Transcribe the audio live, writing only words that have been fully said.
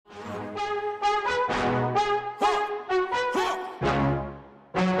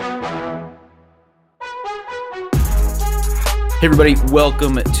Hey everybody,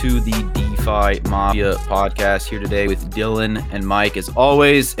 welcome to the DeFi Mafia podcast here today with Dylan and Mike as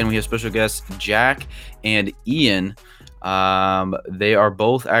always, and we have special guests Jack and Ian. They are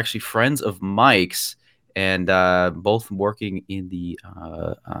both actually friends of Mike's and both working in the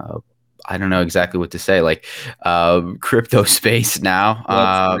I don't know exactly what to say, like crypto space now.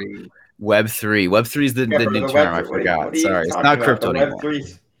 Web3. Web3 is the new term. I forgot. What are you Sorry, it's talking not about? crypto The anymore.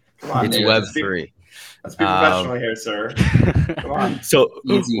 Web3. Come on, It's man. Web3. Let's be professional here, sir. Come on. So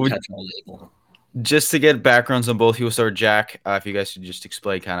Easy catch-all label. just to get backgrounds on both, you will start Jack. If you guys could just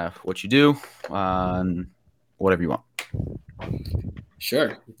explain kind of what you do, whatever you want.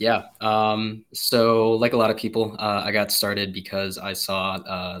 Sure. Yeah. So like a lot of people, I got started because I saw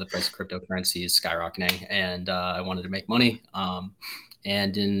the price of cryptocurrencies skyrocketing and I wanted to make money.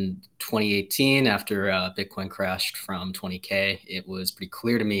 And in 2018, after Bitcoin crashed from 20K, it was pretty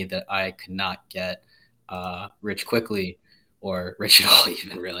clear to me that I could not get rich quickly or rich at all,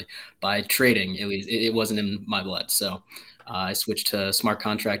 even really, by trading. It wasn't in my blood. So I switched to smart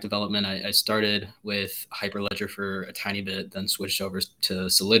contract development. I started with Hyperledger for a tiny bit, then switched over to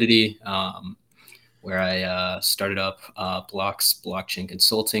Solidity, where I started up Blocks blockchain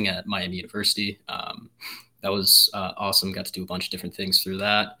consulting at Miami University. That was awesome. Got to do a bunch of different things through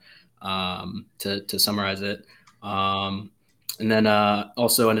that. To summarize it. And then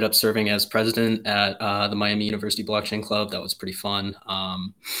also ended up serving as president at the Miami University Blockchain Club. That was pretty fun.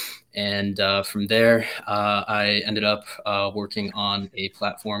 And from there, I ended up working on a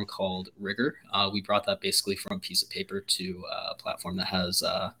platform called Rigor. We brought that basically from a piece of paper to a platform that has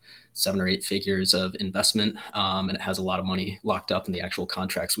 7 or 8 figures of investment, and it has a lot of money locked up in the actual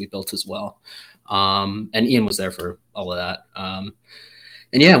contracts we built as well. And Ian was there for all of that.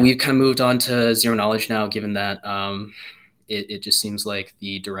 And yeah, we've kind of moved on to zero knowledge now, given that it just seems like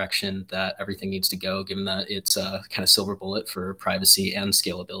the direction that everything needs to go, given that it's a kind of silver bullet for privacy and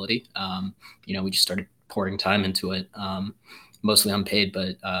scalability. We just started pouring time into it, mostly unpaid,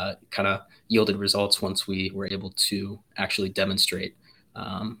 but kind of yielded results once we were able to actually demonstrate,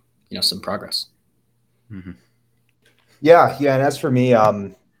 some progress. Mm-hmm. Yeah. And as for me,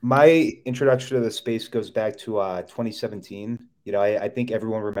 my introduction to the space goes back to 2017. I think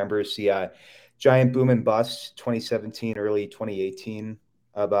everyone remembers the giant boom and bust 2017, early 2018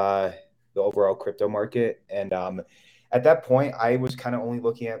 of the overall crypto market. And at that point, I was kind of only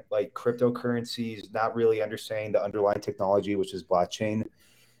looking at like cryptocurrencies, not really understanding the underlying technology, which is blockchain.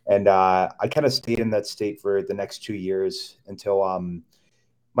 And I kind of stayed in that state for the next 2 years until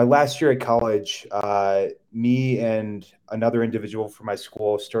my last year at college. Me and another individual from my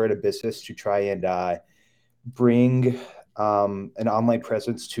school started a business to try and bring an online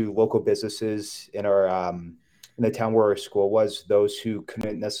presence to local businesses in our in the town where our school was, those who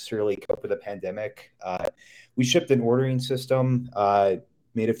couldn't necessarily cope with the pandemic. We shipped an ordering system,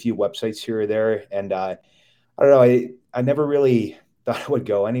 made a few websites here or there, and I don't know, I never really thought it would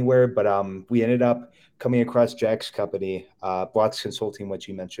go anywhere, but we ended up coming across Jack's company, Blocks Consulting, which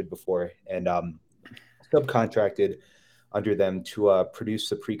you mentioned before, and subcontracted under them to produce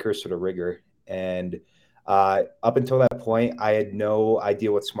the precursor to Rigor. And up until that point, I had no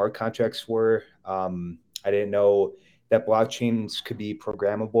idea what smart contracts were. I didn't know that blockchains could be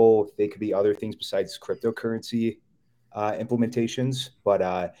programmable. They could be other things besides cryptocurrency implementations. But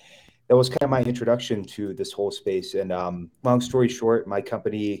that was kind of my introduction to this whole space. And long story short, my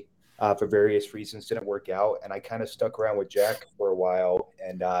company, for various reasons, didn't work out. And I kind of stuck around with Jack for a while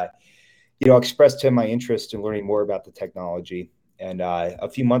and, expressed to him my interest in learning more about the technology. And a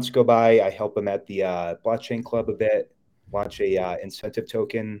few months go by, I help him at the blockchain club a bit, launch a incentive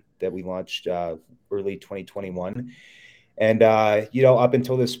token that we launched early 2021. And, up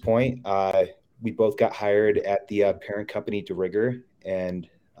until this point, we both got hired at the parent company to Rigor. And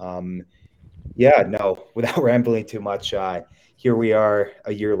without rambling too much, here we are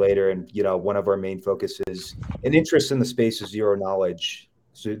a year later. And, one of our main focuses and interest in the space is zero knowledge.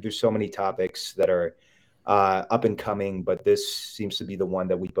 So there's so many topics that are up and coming, but this seems to be the one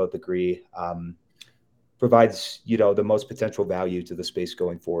that we both agree provides, the most potential value to the space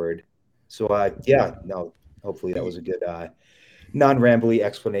going forward. So, hopefully that was a good non-rambly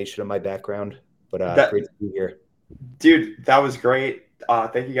explanation of my background, but great to be here. Dude, that was great.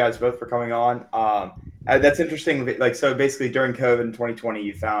 Thank you guys both for coming on. That's interesting. Like, so basically during COVID in 2020,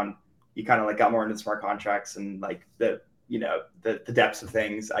 you kind of like got more into smart contracts and like the depths of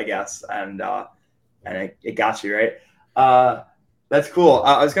things, I guess. And it got you, right? That's cool.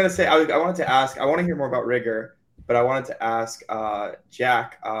 I was going to say, I wanted to ask, I want to hear more about Rigor, but I wanted to ask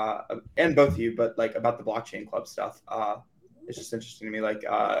Jack and both of you, but like about the blockchain club stuff. It's just interesting to me. Like,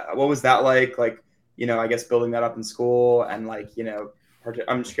 what was that like? Like, I guess building that up in school and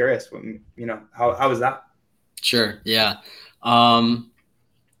I'm just curious, how was that? Sure. Yeah.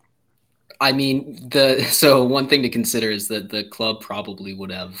 I mean, so one thing to consider is that the club probably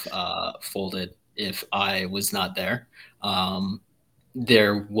would have folded if I was not there.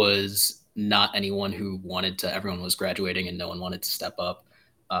 There was not anyone who wanted to. Everyone was graduating, and no one wanted to step up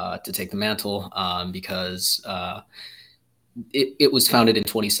to take the mantle because it was founded in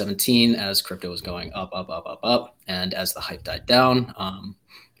 2017 as crypto was going up, up, up, up, up, and as the hype died down,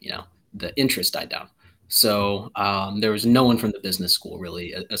 the interest died down. So there was no one from the business school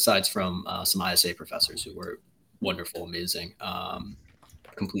really, aside from some ISA professors who were wonderful, amazing,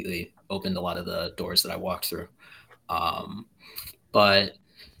 completely opened a lot of the doors that I walked through. But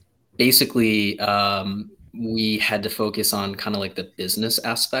basically, we had to focus on kind of like the business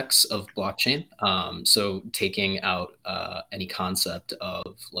aspects of blockchain. So taking out any concept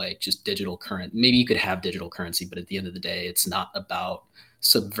of like just digital current, maybe you could have digital currency, but at the end of the day, it's not about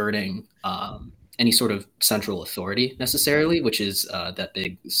subverting any sort of central authority necessarily, which is that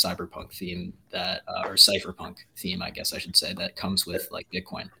big cyberpunk theme or cypherpunk theme, I guess I should say, that comes with like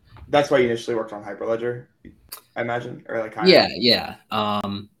Bitcoin. That's why you initially worked on Hyperledger, I imagine, or like yeah. Yeah.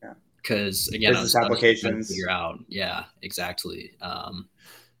 Because again, business I was applications. trying to figure out, yeah, exactly.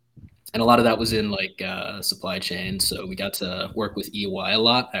 And a lot of that was in like supply chain. So we got to work with EY a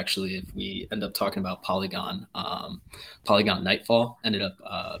lot. Actually, if we end up talking about Polygon, Polygon Nightfall ended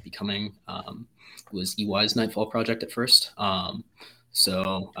up becoming was EY's Nightfall project at first.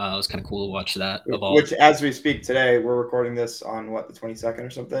 So it was kind of cool to watch that evolve. Which, as we speak today, we're recording this on the 22nd or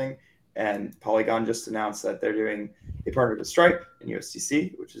something, and Polygon just announced that they partnered with Stripe and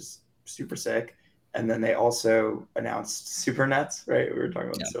USDC, which is super sick. And then they also announced SuperNets, right? We were talking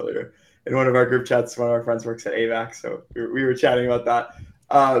about this earlier in one of our group chats. One of our friends works at AVAC, so we were chatting about that.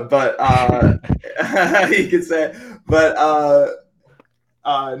 But you could say, but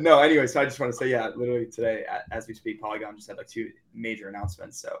no. Anyway, so I just want to say, yeah, literally today, as we speak, Polygon just had like 2 major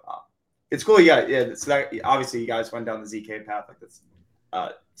announcements. So it's cool. Yeah. So that obviously you guys went down the ZK path. Like that's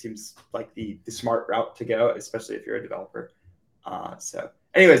seems like the smart route to go, especially if you're a developer. So.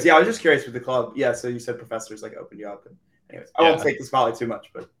 Anyways, yeah, I was just curious with the club. Yeah, so you said professors like opened you up, and anyways, I won't take the spotlight too much,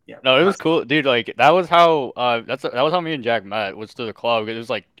 but yeah. No, it was cool, dude. Like that was how that was how me and Jack met. Was through the club. It was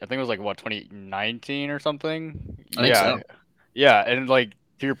like I think it was like what 2019 or something. I think so. Yeah, and like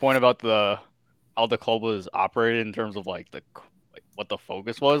to your point about how the club was operated in terms of like what the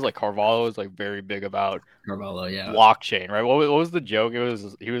focus was. Like Carvalho was like very big about blockchain, right? What was the joke? It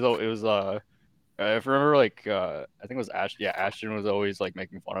was if I remember, like I think it was Ashton. Yeah, Ashton was always like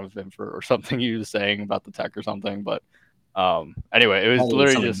making fun of him or something he was saying about the tech or something. But anyway, it was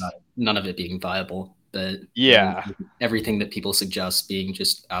literally just none of it being viable. But everything that people suggest being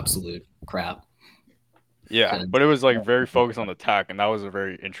just absolute crap. Yeah, but it was like very focused on the tech, and that was a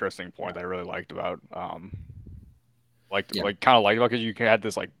very interesting point that I really liked about. Like kind of liked about because you had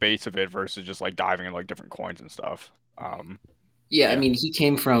this like base of it versus just like diving in like different coins and stuff. I mean, he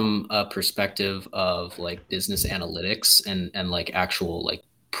came from a perspective of like business analytics and like actual like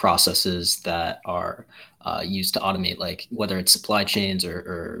processes that are used to automate, like whether it's supply chains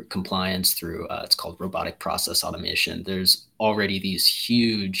or compliance through it's called robotic process automation. There's already these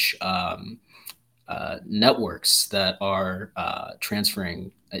huge networks that are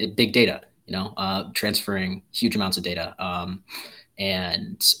transferring big data, transferring huge amounts of data,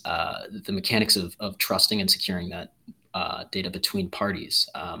 and the mechanics of trusting and securing that data between parties.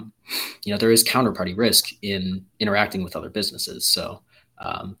 There is counterparty risk in interacting with other businesses. So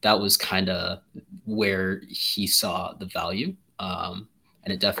that was kind of where he saw the value. And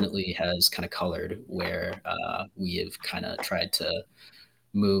it definitely has kind of colored where we have kind of tried to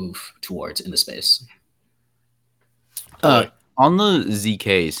move towards in the space. On the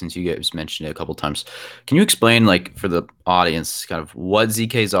ZK, since you guys mentioned it a couple times, can you explain, like, for the audience, kind of what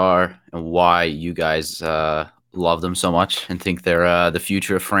ZKs are and why you guys love them so much and think they're the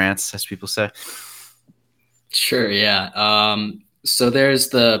future of France, as people say? Sure, yeah. So there's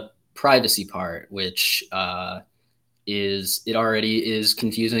the privacy part, which it already is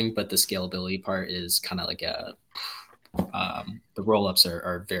confusing, but the scalability part is kind of like the roll-ups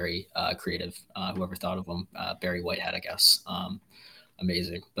are very creative. Whoever thought of them, Barry Whitehead, I guess.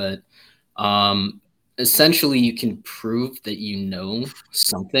 Amazing. But essentially, you can prove that you know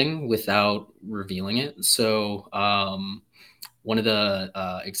something without revealing it. So one of the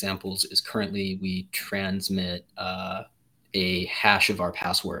examples is currently we transmit a hash of our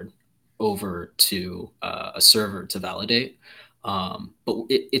password over to a server to validate. But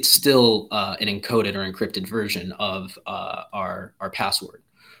it's still an encoded or encrypted version of our password.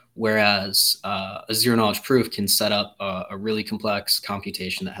 Whereas a zero knowledge proof can set up a really complex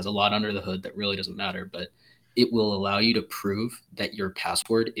computation that has a lot under the hood that really doesn't matter, but it will allow you to prove that your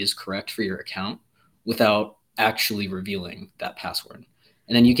password is correct for your account without actually revealing that password.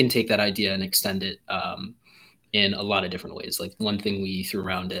 And then you can take that idea and extend it in a lot of different ways. Like one thing we threw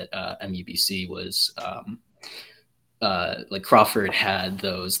around at MUBC was like Crawford had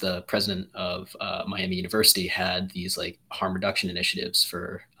those, the president of Miami University had these like harm reduction initiatives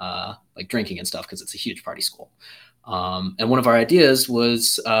for like drinking and stuff, because it's a huge party school. And one of our ideas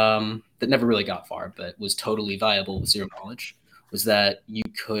was that never really got far, but was totally viable with zero knowledge, was that you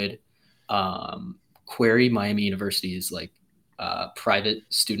could query Miami University's like private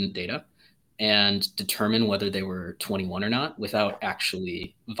student data and determine whether they were 21 or not without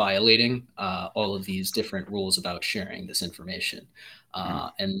actually violating all of these different rules about sharing this information.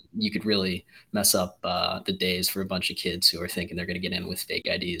 And you could really mess up the days for a bunch of kids who are thinking they're going to get in with fake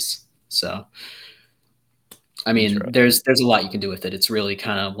IDs. So, I mean, there's a lot you can do with it. It's really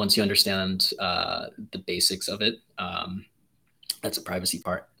kind of, once you understand the basics of it, that's a privacy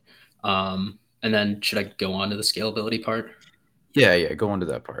part. And then should I go on to the scalability part? Yeah, go on to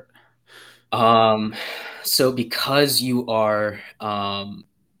that part. So because you are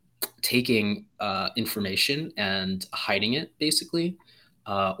taking information and hiding it, basically,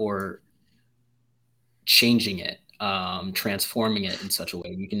 or changing it, transforming it in such a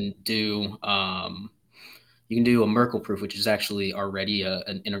way, you can do a Merkle proof, which is actually already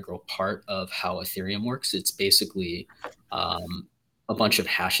an integral part of how Ethereum works. It's basically a bunch of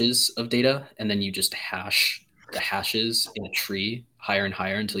hashes of data, and then you just hash the hashes in a tree higher and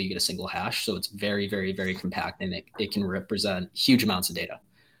higher until you get a single hash. So it's very, very, very compact, and it can represent huge amounts of data.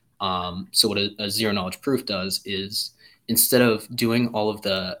 So what a zero knowledge proof does is, instead of doing all of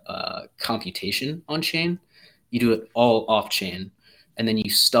the computation on chain, you do it all off chain, and then you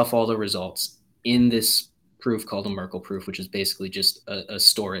stuff all the results in this proof called a Merkle proof, which is basically just a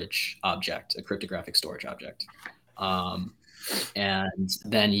storage object, a cryptographic storage object. And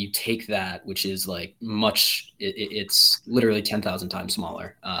then you take that, which is like it's literally 10,000 times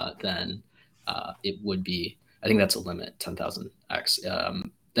smaller than it would be. I think that's a limit, 10,000x,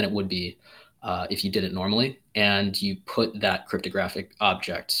 than it would be if you did it normally. And you put that cryptographic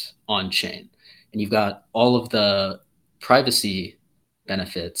object on chain, and you've got all of the privacy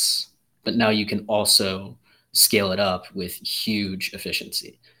benefits, but now you can also scale it up with huge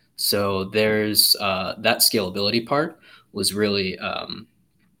efficiency. So there's that scalability part was really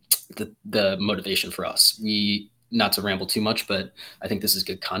the motivation for us. Not to ramble too much, but I think this is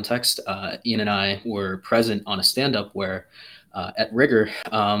good context. Ian and I were present on a stand-up where at Rigor,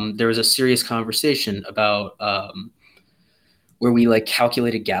 there was a serious conversation about where we like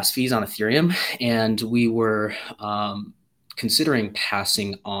calculated gas fees on Ethereum, and we were considering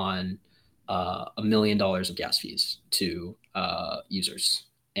passing on $1 million of gas fees to users.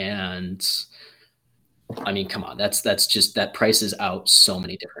 And I mean, come on, that's just, that prices out so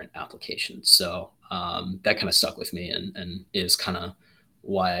many different applications. So that kind of stuck with me, and is kind of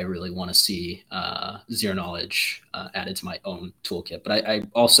why I really want to see zero knowledge added to my own toolkit. But I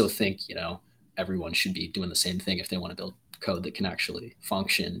also think, everyone should be doing the same thing if they want to build code that can actually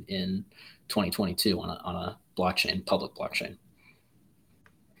function in 2022 on a blockchain, public blockchain.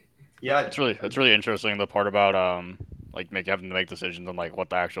 Yeah, it's really interesting, the part about having to make decisions on like what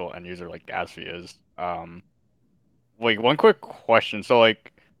the actual end user like gas fee is. Like one quick question. So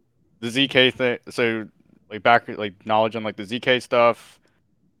like the ZK thing. So like back like knowledge on like the ZK stuff.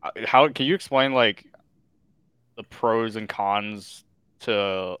 How can you explain like the pros and cons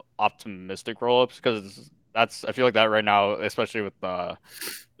to optimistic rollups? Because I feel like that right now, especially with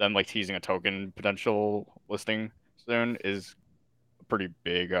them like teasing a token potential listing soon, is a pretty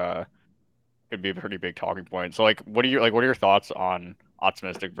big could be a pretty big talking point. So like what are your thoughts on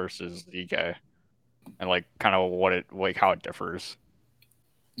optimistic versus ZK, and like kind of how it differs?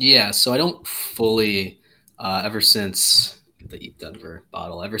 Yeah, so I don't fully ever since the ETH Denver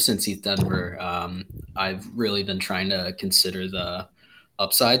bottle, I've really been trying to consider the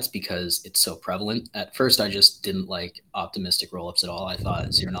upsides because it's so prevalent. At first, I just didn't like optimistic rollups at all. I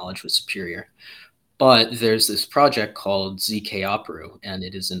thought zero knowledge was superior. But there's this project called ZK Opru, and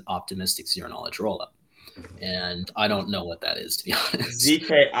it is an optimistic zero knowledge rollup. And I don't know what that is, to be honest.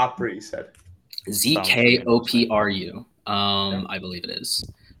 ZK Opru, you said? ZK OPRU, I believe it is.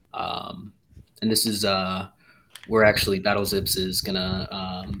 And this is where actually BattleZips is going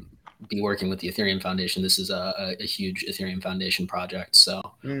to be working with the Ethereum Foundation. This is a huge Ethereum Foundation project.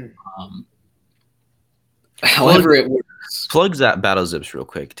 So however it works, Plugs that BattleZips real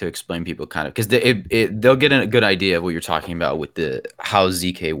quick to explain people kind of because they'll get a good idea of what you're talking about with the how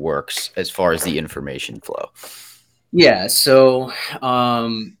ZK works as far as the information flow. Yeah. So,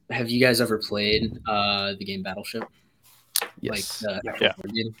 have you guys ever played the game Battleship? Yes. Like the Yeah.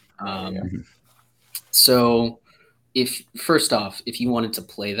 board game? So, if you wanted to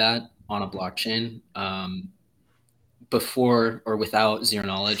play that on a blockchain, before or without zero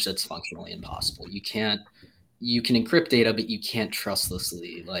knowledge, that's functionally impossible. You can encrypt data, but you can't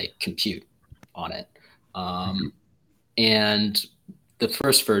trustlessly like compute on it. And the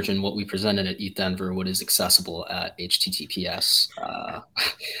first version, what we presented at ETH Denver, what is accessible at HTTPS. I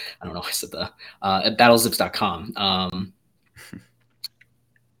don't know. I said at battlezips.com.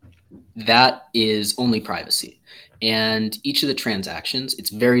 That is only privacy, and each of the transactions,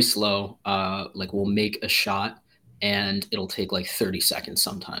 it's very slow. Like we'll make a shot and it'll take like 30 seconds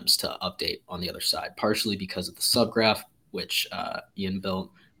sometimes to update on the other side, partially because of the subgraph, which Ian built.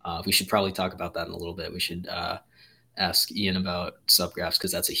 We should probably talk about that in a little bit. We should ask Ian about subgraphs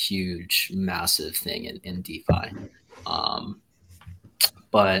because that's a huge, massive thing in DeFi.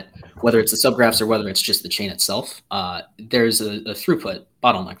 But whether it's the subgraphs or whether it's just the chain itself, there's a throughput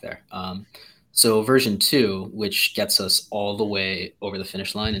bottleneck there. So version 2, which gets us all the way over the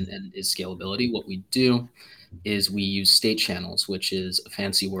finish line and is scalability, what we do is we use state channels, which is a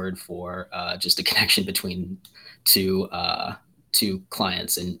fancy word for just a connection between two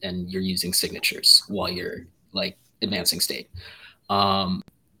clients, and you're using signatures while you're like advancing state.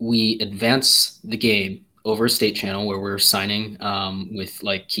 We advance the game over a state channel where we're signing with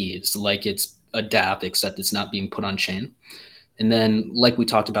like keys, like it's a DApp, except it's not being put on chain. And then, like we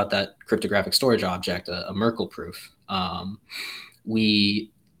talked about that cryptographic storage object, a Merkle proof, we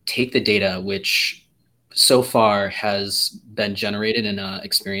take the data, which so far has been generated in an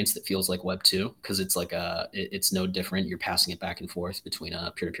experience that feels like Web 2, because it's like it's no different. You're passing it back and forth between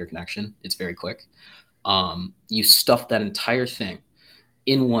a peer-to-peer connection. It's very quick. You stuff that entire thing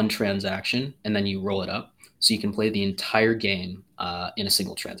in one transaction, and then you roll it up so you can play the entire game in a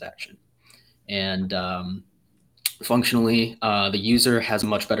single transaction. And functionally, the user has a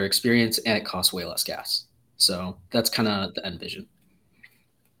much better experience, and it costs way less gas. So that's kind of the end vision.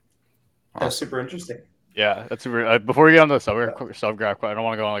 That's super interesting. Yeah, that's super. Before we get on the subgraph, I don't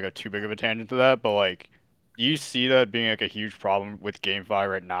want to go on like a too big of a tangent to that, but like, do you see that being like a huge problem with GameFi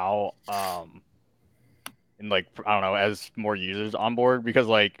right now? And like, I don't know, as more users on board, because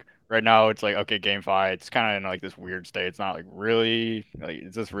like right now it's like, okay, GameFi, it's kind of in like this weird state. It's not like really like,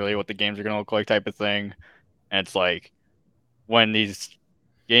 is this really what the games are gonna look like type of thing? And it's like when these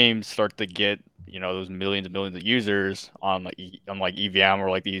games start to get, those millions and millions of users on like EVM or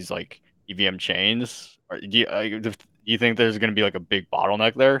like these like EVM chains, or do you think there's gonna be like a big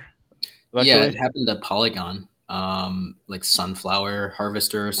bottleneck there eventually? Yeah, it happened to Polygon, like Sunflower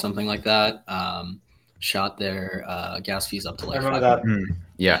Harvester or something like that. Shot their gas fees up to like I remember that.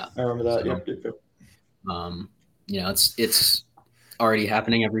 Yeah, I remember that. So, it's already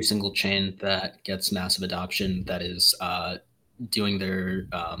happening. Every single chain that gets massive adoption that is doing their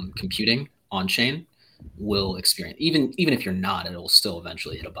computing on chain will experience, even if you're not, it'll still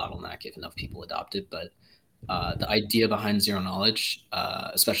eventually hit a bottleneck if enough people adopt it. But the idea behind zero knowledge,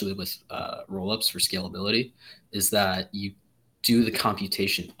 especially with rollups for scalability, is that you do the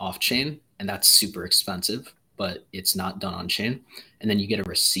computation off chain, and that's super expensive, but it's not done on chain. And then you get a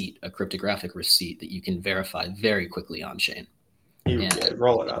receipt, a cryptographic receipt that you can verify very quickly on chain.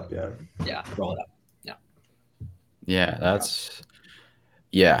 Roll it up. Yeah, roll it up.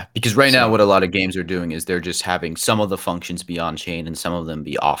 Yeah, because right now what a lot of games are doing is they're just having some of the functions be on chain and some of them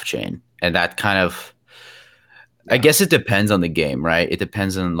be off chain, and that kind of, I guess it depends on the game, right? It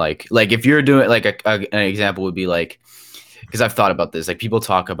depends on like if you're doing like an example would be like, because I've thought about this, like people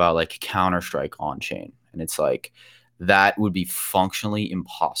talk about like Counter-Strike on chain, and it's like that would be functionally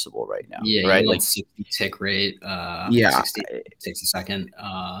impossible right now. Yeah, right? Like 60 tick rate. 60 takes a second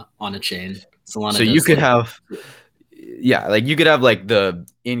on a chain. Solana so you could have, like you could have like the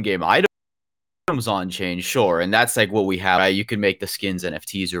in-game items on chain, sure, and that's like what we have, right? You can make the skins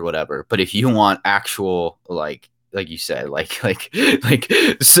NFTs or whatever, but if you want actual like you said, like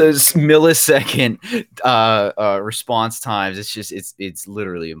millisecond response times, it's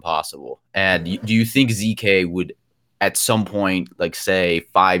literally impossible. And do you think ZK would at some point, like say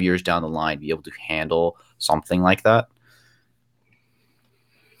 5 years down the line, be able to handle something like that?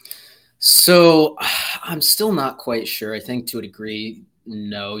 So I'm still not quite sure. I think to a degree,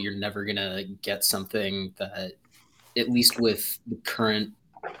 no, you're never going to get something that, at least with the current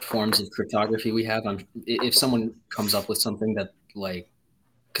forms of cryptography we have, if someone comes up with something that like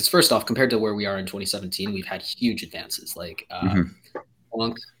because first off, compared to where we are in 2017, we've had huge advances like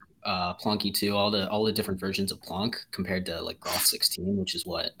Plonk, Plonky 2, all the different versions of Plonk compared to like Groth 16, which is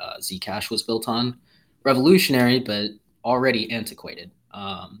what Zcash was built on. Revolutionary, but already antiquated.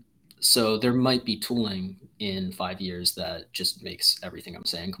 So there might be tooling in 5 years that just makes everything I'm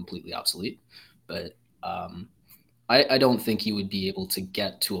saying completely obsolete. But I don't think you would be able to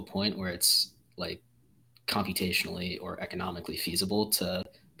get to a point where it's like computationally or economically feasible to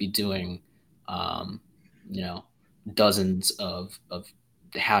be doing, dozens of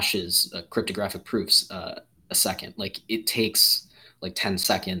hashes, cryptographic proofs a second. Like it takes like 10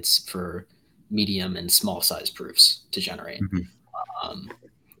 seconds for medium and small size proofs to generate.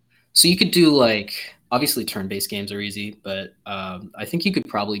 So you could do like, obviously turn-based games are easy, but I think you could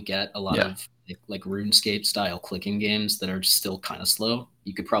probably get a lot of like RuneScape style clicking games that are still kind of slow.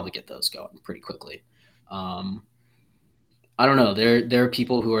 You could probably get those going pretty quickly. I don't know. There are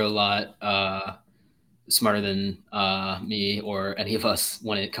people who are a lot smarter than me or any of us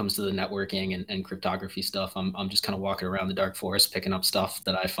when it comes to the networking and cryptography stuff. I'm just kind of walking around the dark forest picking up stuff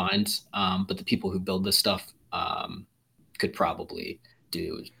that I find. But the people who build this stuff could probably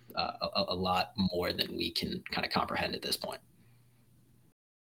do a lot more than we can kind of comprehend at this point.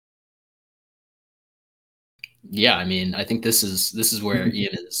 Yeah, I mean, I think this is where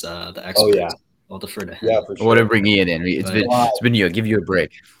Ian is the expert. Oh, yeah. I'll defer to him. Yeah, for sure. I want to bring Ian in. It's been you. I'll give you a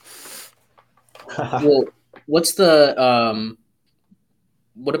break. Well, what's the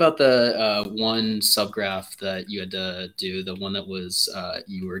what about the one subgraph that you had to do? The one that was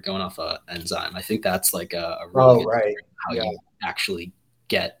you were going off a enzyme. I think that's like a really good how you actually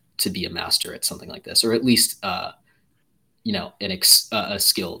get to be a master at something like this, or at least a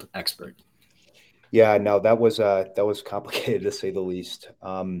skilled expert. Yeah, no, that was complicated to say the least.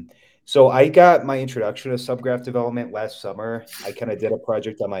 So I got my introduction to subgraph development last summer. I kind of did a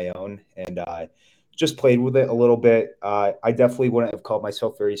project on my own and just played with it a little bit. I definitely wouldn't have called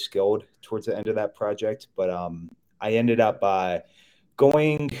myself very skilled towards the end of that project, but I ended up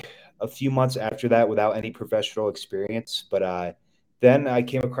going a few months after that without any professional experience. But then I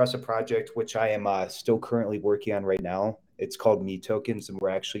came across a project which I am still currently working on right now. It's called Me Tokens, and we're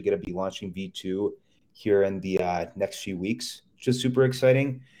actually going to be launching V2 here in the next few weeks, which is super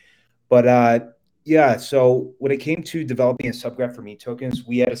exciting. But yeah, so when it came to developing a subgraph for Me Tokens,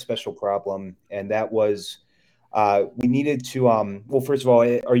 we had a special problem, and that was we needed to well, first of all,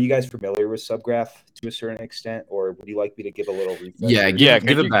 are you guys familiar with subgraph to a certain extent, or would you like me to give a little refresher?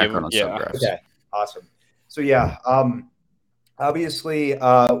 Give a background on subgraphs. Okay, awesome. So yeah, obviously,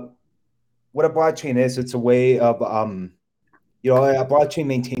 what a blockchain is, it's a way of a blockchain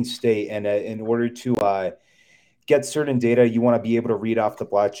maintains state, and in order to get certain data, you want to be able to read off the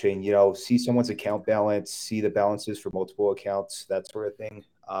blockchain, see someone's account balance, see the balances for multiple accounts, that sort of thing.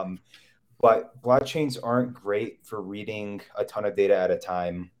 But blockchains aren't great for reading a ton of data at a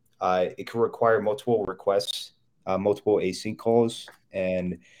time. It can require multiple requests, multiple async calls.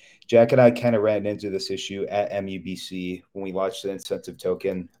 And Jack and I kind of ran into this issue at MUBC when we launched the incentive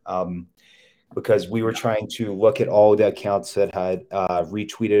token, because we were trying to look at all the accounts that had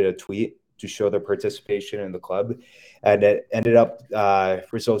retweeted a tweet to show their participation in the club. And it ended up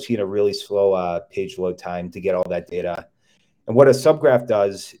resulting in a really slow page load time to get all that data. And what a subgraph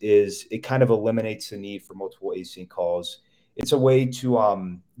does is it kind of eliminates the need for multiple async calls. It's a way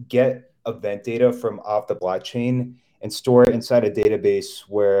to get event data from off the blockchain and store it inside a database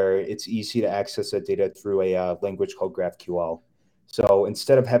where it's easy to access that data through a language called GraphQL. So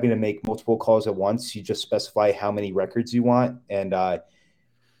instead of having to make multiple calls at once, you just specify how many records you want. And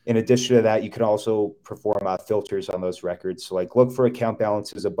in addition to that, you can also perform filters on those records. So like look for account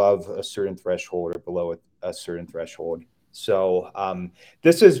balances above a certain threshold or below a certain threshold. So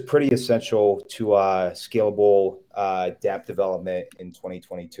this is pretty essential to scalable dApp development in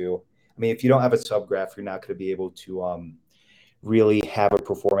 2022. I mean, if you don't have a subgraph, you're not going to be able to really have a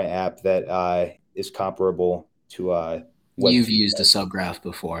performant app that is comparable to what you've used a subgraph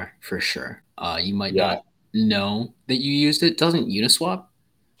before, for sure. You might not know that you used it. Doesn't Uniswap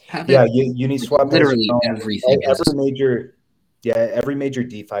have it? Uniswap literally everything. Every major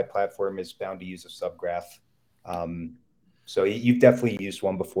DeFi platform is bound to use a subgraph. So you've definitely used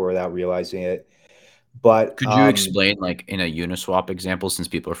one before without realizing it. But could you explain, like in a Uniswap example, since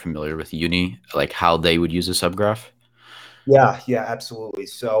people are familiar with Uni, like how they would use a subgraph? Yeah, absolutely.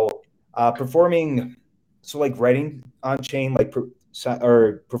 So like writing on chain,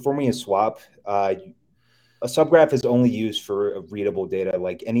 or performing a swap, a subgraph is only used for readable data.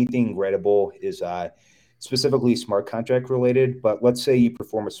 Like anything writable is specifically smart contract related. But let's say you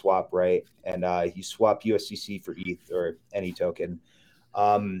perform a swap, right? And you swap USDC for ETH or any token.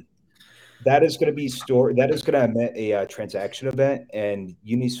 That is going to be stored. That is going to emit a transaction event, and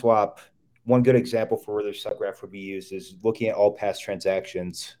Uniswap. One good example for where their subgraph would be used is looking at all past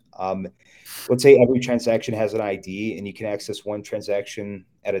transactions. Let's say every transaction has an ID, and you can access one transaction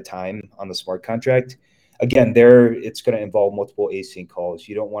at a time on the smart contract. Again, there it's going to involve multiple async calls.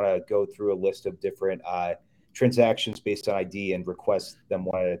 You don't want to go through a list of different transactions based on ID and request them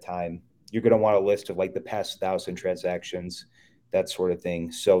one at a time. You're going to want a list of like the past 1,000 transactions, that sort of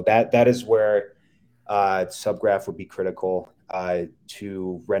thing. So that is where subgraph would be critical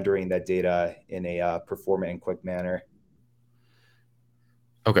to rendering that data in a performant and quick manner.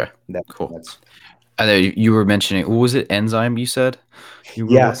 Okay, cool. I know you were mentioning, what was it, Enzyme you said?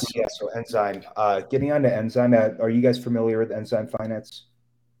 Yes, yeah, so Enzyme. Getting on to Enzyme, are you guys familiar with Enzyme Finance?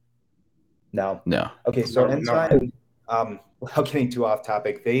 No. Okay, so Enzyme, without getting too off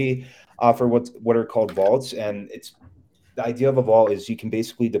topic, they offer what are called vaults, and it's the idea of a vault is you can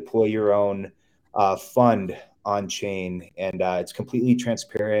basically deploy your own fund on chain, and it's completely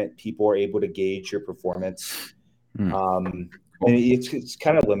transparent. People are able to gauge your performance. And it's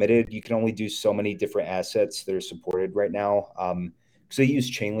kind of limited. You can only do so many different assets that are supported right now. So they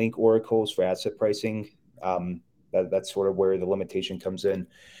use Chainlink oracles for asset pricing. That's sort of where the limitation comes in.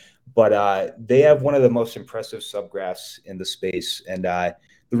 But they have one of the most impressive subgraphs in the space. And the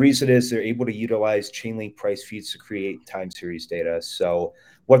reason is they're able to utilize Chainlink price feeds to create time series data. So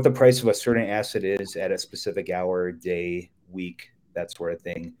what the price of a certain asset is at a specific hour, day, week, that sort of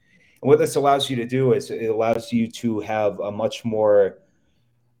thing. And what this allows you to do is it allows you to have a much more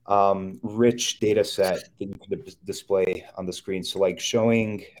rich data set that you can display on the screen. So like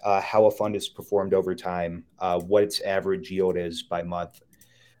showing how a fund is performed over time, what its average yield is by month,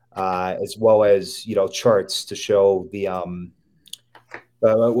 as well as, charts to show the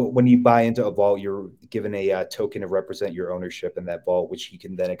when you buy into a vault, you're given a token to represent your ownership in that vault, which you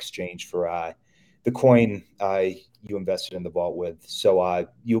can then exchange for the coin you invested in the vault with. So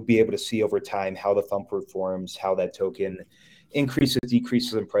you'll be able to see over time how the fund performs, how that token increases,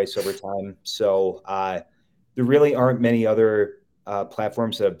 decreases in price over time. So there really aren't many other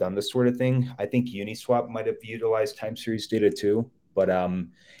platforms that have done this sort of thing. I think Uniswap might have utilized time series data too, but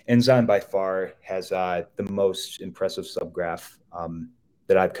Enzyme by far has the most impressive subgraph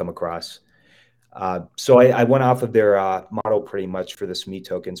that I've come across. So I went off of their model pretty much for this Me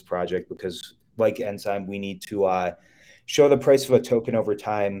Tokens project because, like Enzyme, we need to show the price of a token over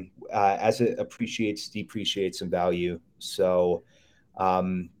time as it appreciates, depreciates in value. So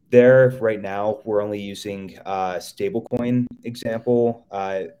there right now, we're only using stablecoin example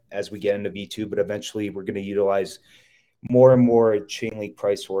as we get into V2, but eventually we're going to utilize more and more Chainlink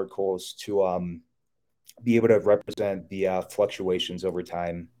price oracles to be able to represent the fluctuations over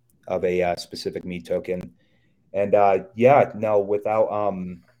time of a specific Me token. And without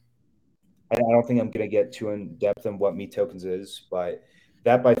I don't think I'm going to get too in depth on what Me tokens is, but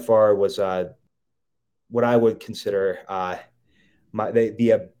that by far was what I would consider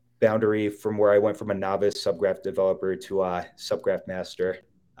the boundary from where I went from a novice subgraph developer to a subgraph master,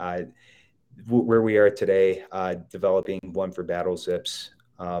 where we are today, developing one for BattleZips.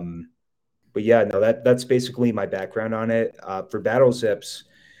 But yeah, no, that's basically my background on it. For BattleZips,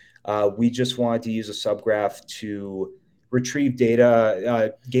 we just wanted to use a subgraph to retrieve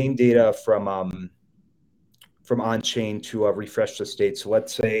data, game data from on-chain to refresh the state. So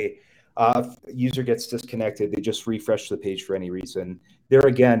let's say a user gets disconnected, they just refresh the page for any reason. There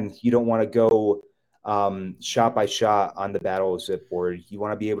again, you don't want to go shot by shot on the BattleZip board. You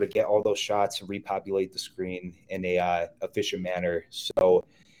want to be able to get all those shots and repopulate the screen in a efficient manner. So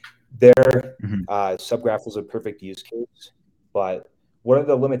their subgraph was a perfect use case. But what are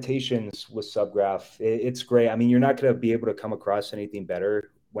the limitations with subgraph? It's great. I mean, you're not going to be able to come across anything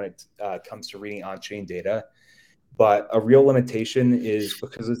better when it comes to reading on-chain data. But a real limitation is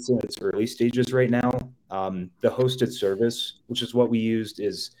because it's in its early stages right now, the hosted service, which is what we used,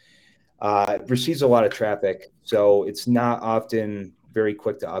 is receives a lot of traffic. So it's not often very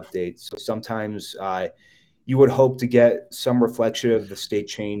quick to update. So sometimes you would hope to get some reflection of the state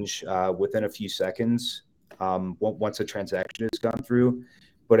change within a few seconds once a transaction has gone through.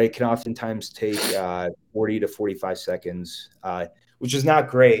 But it can oftentimes take 40 to 45 seconds, which is not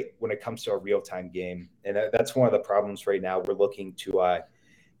great when it comes to a real-time game. And that's one of the problems right now. We're looking to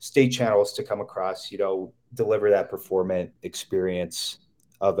state channels to come across, deliver that performant experience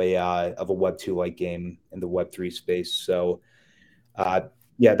of a Web2 like game in the Web3 space. So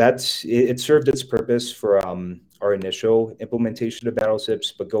it served its purpose for our initial implementation of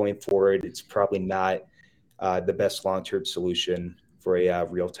BattleZips, but going forward, it's probably not the best long-term solution for a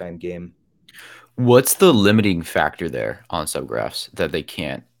real-time game. What's the limiting factor there on subgraphs that they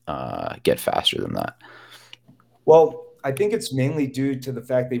can't get faster than that? Well, I think it's mainly due to the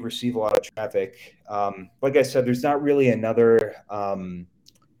fact they receive a lot of traffic. Like I said, there's not really another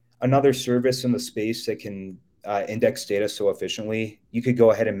service in the space that can index data so efficiently. You could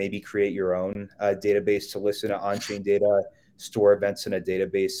go ahead and maybe create your own database to listen to on-chain data, store events in a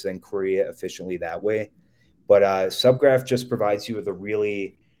database, and query it efficiently that way. But Subgraph just provides you with a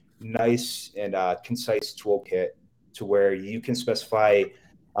really nice and concise toolkit to where you can specify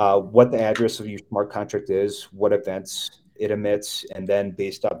what the address of your smart contract is, what events it emits, and then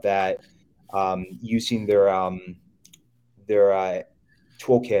based off that, using their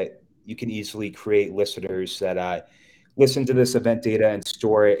toolkit, you can easily create listeners that listen to this event data and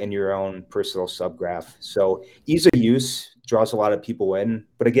store it in your own personal subgraph. So ease of use draws a lot of people in.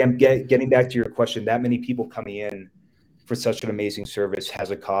 But again, getting back to your question, that many people coming in for such an amazing service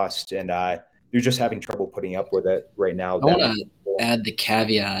has a cost, and you're just having trouble putting up with it right now. I want to add the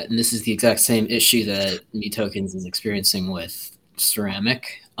caveat, and this is the exact same issue that Me Tokens is experiencing with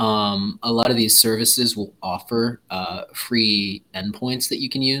Ceramic. A lot of these services will offer free endpoints that you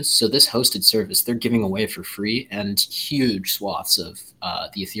can use. So this hosted service, they're giving away for free, and huge swaths of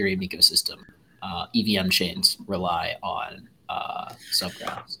the Ethereum ecosystem, EVM chains rely on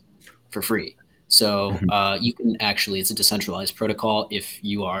subgraphs for free. So you can actually, it's a decentralized protocol. If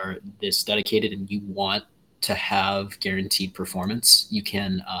you are this dedicated and you want to have guaranteed performance, you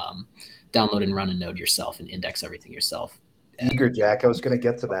can download and run a node yourself and index everything yourself. Eager, Jack. I was going to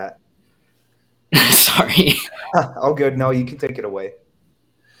get to that. Sorry. Oh, good. No, you can take it away.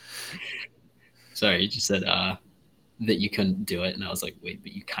 Sorry, you just said that you couldn't do it, and I was like, wait,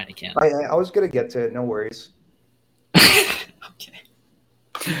 but you kind of can. I was going to get to it. No worries. Okay.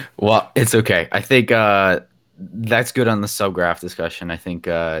 Well, it's okay. I think that's good on the subgraph discussion. I think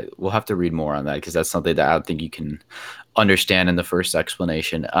we'll have to read more on that because that's something that I don't think you can understand in the first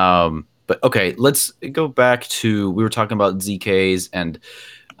explanation. But okay, let's go back to, we were talking about ZKs, and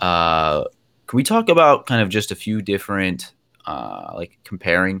can we talk about kind of just a few different like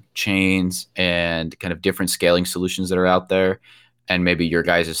comparing chains and kind of different scaling solutions that are out there, and maybe your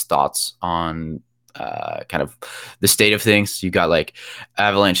guys' thoughts on kind of the state of things. You've got like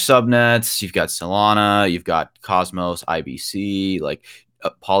Avalanche subnets, you've got Solana, you've got Cosmos, IBC, like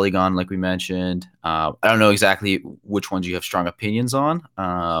Polygon, like we mentioned. I don't know exactly which ones you have strong opinions on,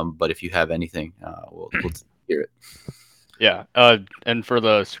 but if you have anything, we'll hear it. Yeah, and for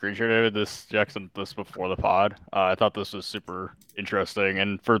the screen share, this Jackson, this before the pod, I thought this was super interesting.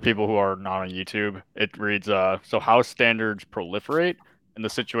 And for people who are not on YouTube, it reads, so how standards proliferate. And the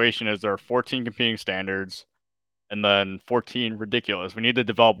situation is there are 14 competing standards, and then 14 ridiculous. We need to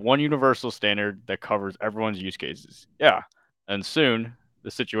develop one universal standard that covers everyone's use cases. Yeah, and soon the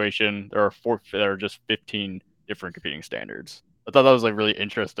situation, there are just 15 different competing standards. I thought that was like really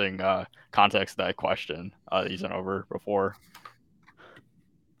interesting context to that question that you sent over before.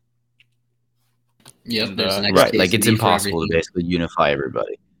 Yep, And, there's an right, like it's impossible to basically unify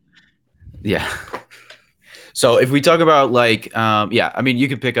everybody. Yeah. So if we talk about like, yeah, I mean, you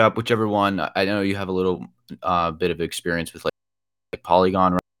could pick up whichever one. I know you have a little bit of experience with like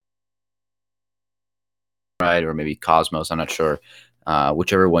Polygon, right? Or maybe Cosmos. I'm not sure.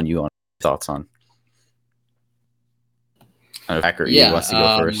 Whichever one you want thoughts on. I don't know if Zach or E wants to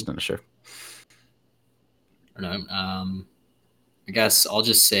go first. I'm not sure. I don't know. I guess I'll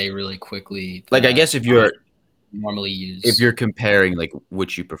just say really quickly. Like, I guess if you're normally use, if you're comparing, like,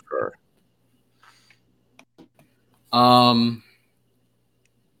 which you prefer. I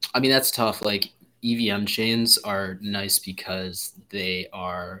mean, that's tough. Like EVM chains are nice because there's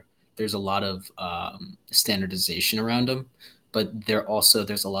a lot of standardization around them, but there's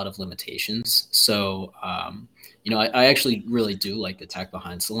a lot of limitations. So, I actually really do like the tech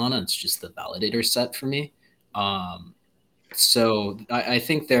behind Solana. It's just the validator set for me. So I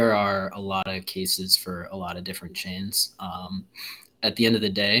think there are a lot of cases for a lot of different chains. At the end of the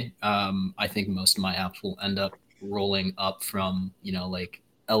day, I think most of my apps will end up rolling up from, like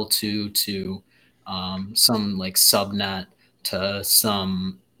L2 to some like subnet to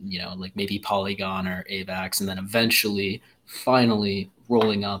some, like maybe Polygon or AVAX, and then eventually, finally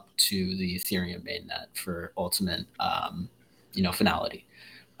rolling up to the Ethereum mainnet for ultimate, finality.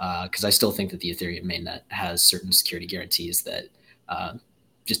 Because I still think that the Ethereum mainnet has certain security guarantees that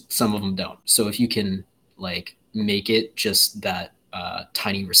just some of them don't. So if you can like make it just that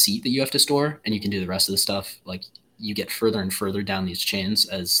tiny receipt that you have to store, and you can do the rest of the stuff, like you get further and further down these chains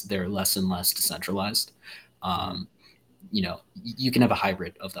as they're less and less decentralized. You can have a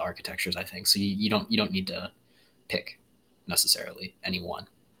hybrid of the architectures, I think. So you don't need to pick necessarily any one.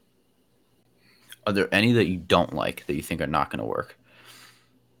 Are there any that you don't like that you think are not going to work?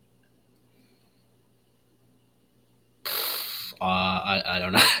 I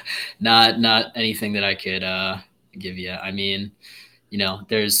don't know. Not anything that I could give you. I mean,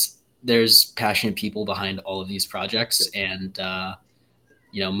 there's passionate people behind all of these projects, and a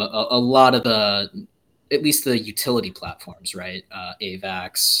lot of at least the utility platforms, right?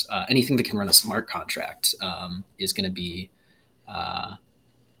 AVAX, anything that can run a smart contract is going to be,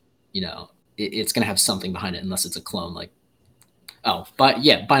 it's going to have something behind it, unless it's a clone. But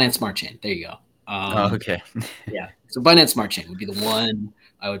yeah, Binance Smart Chain. There you go. Okay. Yeah. So Binance Smart Chain would be the one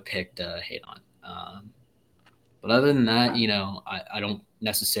I would pick to hate on. But other than that, I don't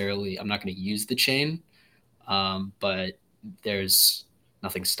necessarily, I'm not going to use the chain, but there's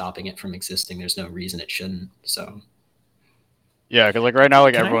nothing stopping it from existing. There's no reason it shouldn't. So. Yeah, because like right now,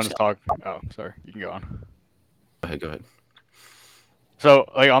 like everyone's talking. Oh, sorry, you can go on. Go ahead. So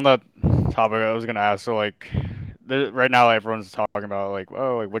like on the topic, I was gonna ask. So like, right now everyone's talking about like,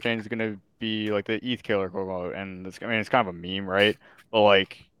 oh, like what chain is gonna be like the ETH killer, quote unquote, and it's, I mean, it's kind of a meme, right? But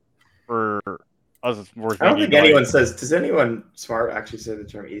like for us, we're I don't thinking think like, anyone says. Does anyone smart actually say the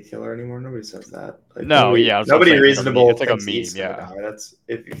term ETH killer anymore? Nobody says that. Like no, yeah, I was nobody saying, reasonable it's like a thinks meme, ETH's gonna yeah, die. That's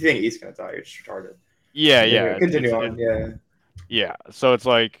if you think ETH's gonna die, you're just retarded. yeah, Continue on. Yeah. yeah. So it's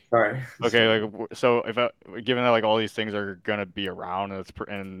like, Sorry. okay, like so if given that like all these things are gonna be around,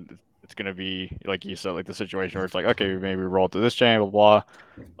 and it's gonna be like you said, like the situation where it's like, okay, maybe we roll to this chain, blah blah.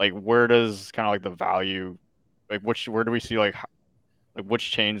 Like where does kind of like the value, like where do we see like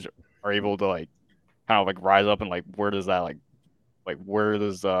which chains are able to like kind of like rise up, and like where does that like where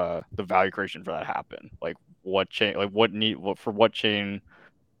does the value creation for that happen? Like what chain, like what chain,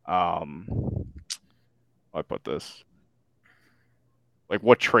 um how do I put this, like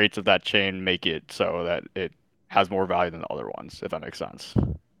what traits of that chain make it so that it has more value than the other ones, if that makes sense.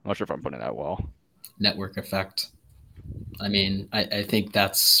 I'm not sure if I'm putting it that well. Network effect. I mean, I think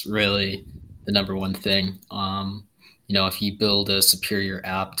that's really the number one thing. If you build a superior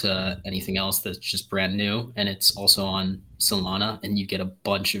app to anything else that's just brand new, and it's also on Solana, and you get a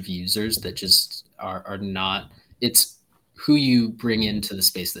bunch of users that just are not, it's who you bring into the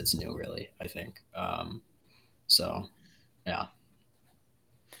space that's new, really, I think. So, yeah.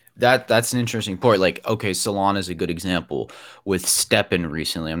 That's an interesting point. Like, okay, Solana is a good example with Steppen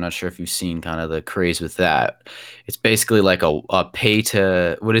recently. I'm not sure if you've seen kind of the craze with that. It's basically like a pay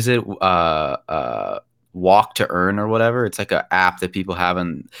to, what is it? Walk to earn or whatever. It's like an app that people have,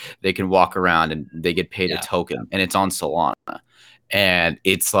 and they can walk around and they get paid a token, and it's on Solana. And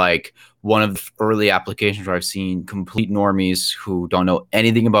it's like one of the early applications where I've seen complete normies who don't know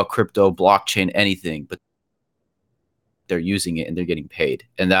anything about crypto, blockchain, anything, but they're using it and they're getting paid,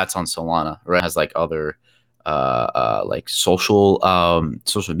 and that's on Solana. Right, it has like other like social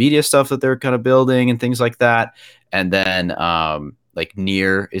media stuff that they're kind of building and things like that. And then like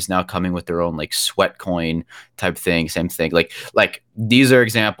Near is now coming with their own like sweat coin type thing, same thing. Like these are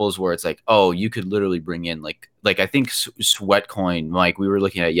examples where it's like, oh, you could literally bring in like I think sweat coin, like we were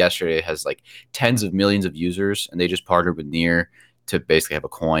looking at yesterday, it has like tens of millions of users, and they just partnered with Near to basically have a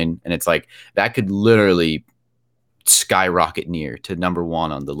coin, and it's like that could literally skyrocket Near to number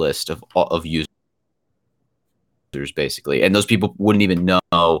one on the list of users, basically. And those people wouldn't even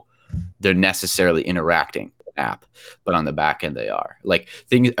know they're necessarily interacting with the app, but on the back end they are. Like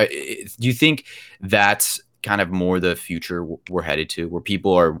things. Do you think that's kind of more the future we're headed to, where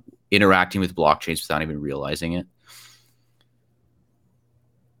people are interacting with blockchains without even realizing it?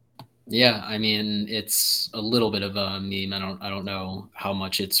 Yeah, I mean, it's a little bit of a meme. I don't know how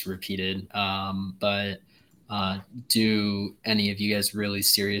much it's repeated, but do any of you guys really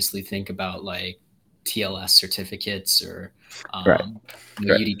seriously think about like TLS certificates or Right.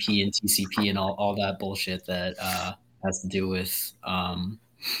 UDP and TCP and all that bullshit that has to do with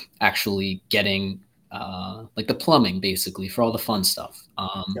actually getting like the plumbing, basically, for all the fun stuff.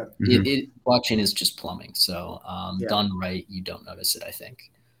 Blockchain is just plumbing, so done right, you don't notice it, I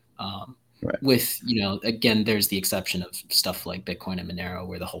think. Right. With, again, there's the exception of stuff like Bitcoin and Monero,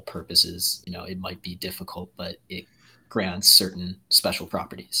 where the whole purpose is, it might be difficult, but it grants certain special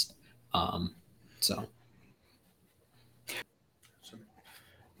properties. So.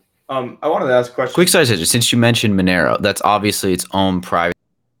 I wanted to ask a question. Quick side tangent, since you mentioned Monero, that's obviously its own private.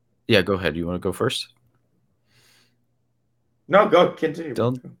 Yeah, go ahead. You want to go first? No, go continue.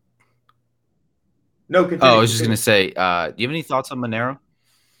 Dylan? No, continue. Oh, I was just gonna say, do you have any thoughts on Monero?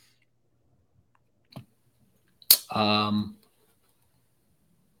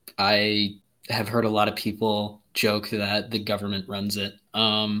 I have heard a lot of people joke that the government runs it.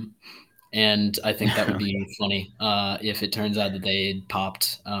 And I think that would be funny if it turns out that they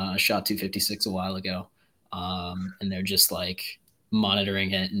popped SHA-256 a while ago, and they're just like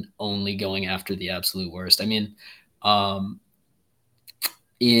monitoring it and only going after the absolute worst. I mean,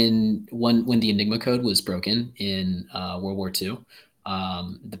 in when the Enigma code was broken in World War II,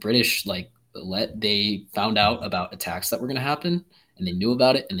 the British they found out about attacks that were going to happen, and they knew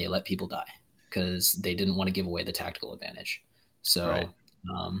about it, and they let people die because they didn't want to give away the tactical advantage. So. Right.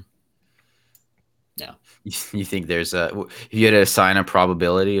 Yeah. You think there's if you had to assign a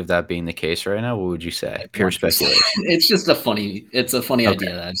probability of that being the case right now, what would you say? Pure speculation. It's just a funny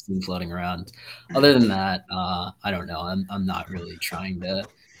idea that I've seen floating around. Other than that, I don't know. I'm not really trying to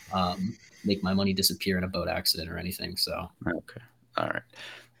make my money disappear in a boat accident or anything. So okay, all right.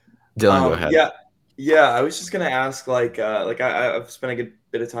 Dylan, go ahead. Yeah. I was just gonna ask, I've spent a good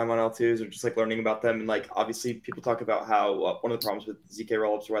bit of time on L2s or just like learning about them, and like obviously people talk about how one of the problems with ZK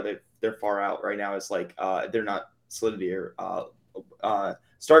rollups, why they're far out right now, is like they're not Solidity or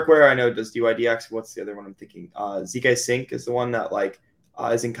Starkware. I know does DYDX. What's the other one I'm thinking? ZK Sync is the one that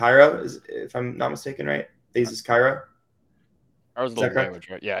is in Cairo, if I'm not mistaken, right? They use Cairo. Cairo's the language,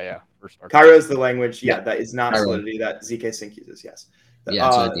 right? Yeah. Cairo is the language. Yeah, that is not Solidity that ZK Sync uses. Yes.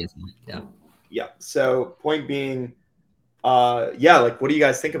 Yeah. So point being, like, what do you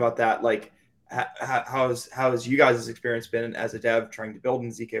guys think about that? Like, how has you guys' experience been as a dev trying to build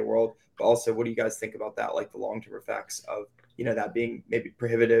in ZK world? But also, what do you guys think about that? Like the long-term effects of that being maybe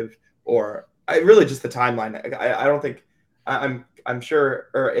prohibitive, or really just the timeline. I don't think I'm sure,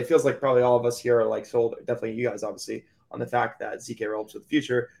 or it feels like probably all of us here are like sold. Definitely you guys, obviously, on the fact that ZK rollups with the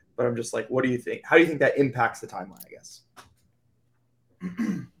future. But I'm just like, what do you think? How do you think that impacts the timeline? I guess.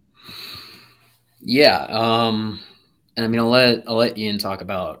 Yeah, and I mean, I'll let Ian talk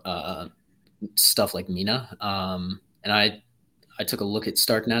about stuff like Mina. And I took a look at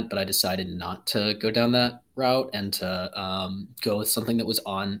StarkNet, but I decided not to go down that route and to go with something that was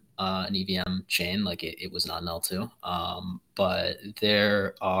on an EVM chain, like it was not an L2. But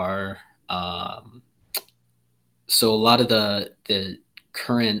there are so a lot of the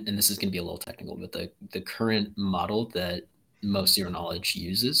current, and this is going to be a little technical, but the current model that most zero knowledge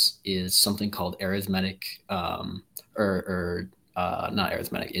uses is something called arithmetic, or not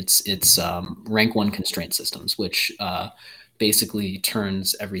arithmetic. It's rank 1 constraint systems, which basically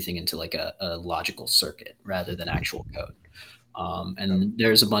turns everything into like a logical circuit rather than actual code. And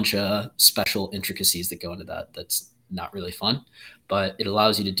there's a bunch of special intricacies that go into that. That's not really fun, but it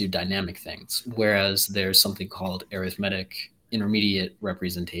allows you to do dynamic things. Whereas there's something called arithmetic intermediate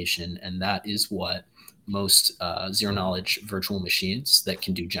representation, and that is what most zero knowledge virtual machines that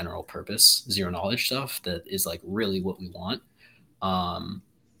can do general purpose zero knowledge stuff, that is like really what we want.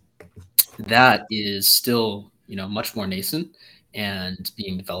 That is still, much more nascent and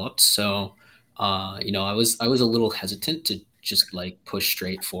being developed. So, I was a little hesitant to just like push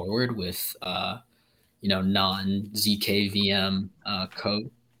straight forward with, non-ZKVM code,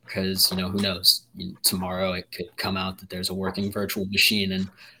 because, who knows, tomorrow it could come out that there's a working virtual machine, and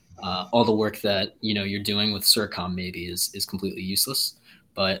all the work that, you're doing with Circom maybe is completely useless.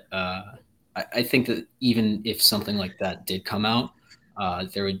 But I think that even if something like that did come out,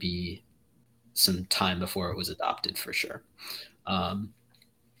 there would be some time before it was adopted for sure.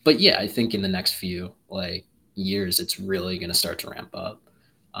 But yeah, I think in the next few years, it's really going to start to ramp up.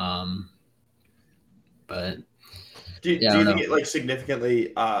 But do you think it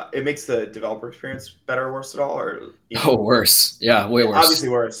significantly it makes the developer experience better or worse at all, or worse? Yeah, way worse. Obviously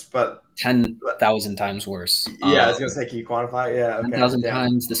worse, but 10,000 times worse. Yeah, I was gonna say, can you quantify? Yeah, okay. 10,000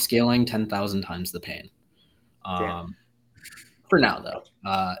 times the scaling, 10,000 times the pain. For now, though,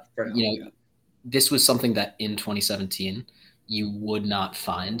 this was something that in 2017 you would not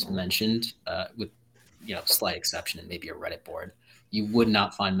find mentioned, with slight exception and maybe a Reddit board. You would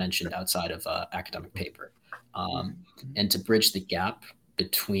not find mentioned outside of academic paper. And to bridge the gap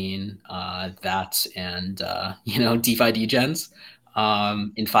between that and DeFi degens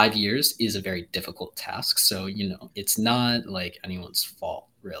in 5 years is a very difficult task. So it's not like anyone's fault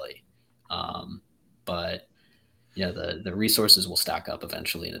really, but the resources will stack up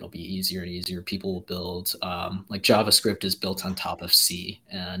eventually, and it'll be easier and easier. People will build, like JavaScript is built on top of C,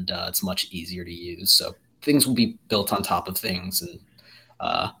 and it's much easier to use. So things will be built on top of things, and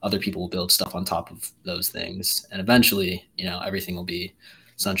other people will build stuff on top of those things. And eventually, everything will be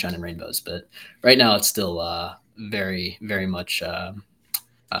sunshine and rainbows. But right now it's still very, very much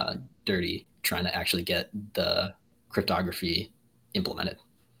dirty trying to actually get the cryptography implemented.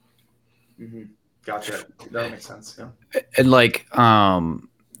 Mm-hmm. Gotcha. That makes sense. Yeah. And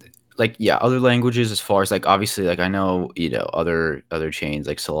like, yeah, other languages as far as like, obviously, like I know, other chains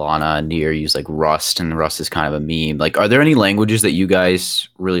like Solana and Near use like Rust, and Rust is kind of a meme. Like, are there any languages that you guys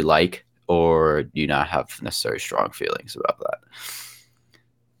really like, or do you not have necessarily strong feelings about that?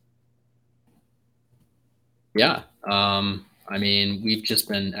 Yeah. I mean, we've just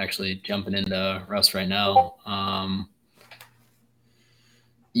been actually jumping into Rust right now.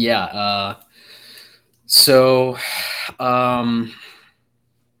 Yeah. So,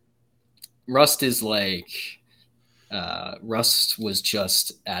 Rust is like, Rust was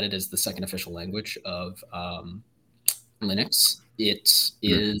just added as the second official language of Linux. It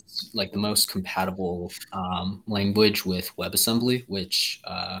is like the most compatible language with WebAssembly, which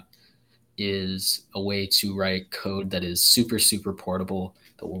is a way to write code that is super, super portable,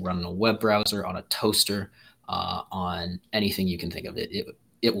 that will run in a web browser, on a toaster, on anything you can think of.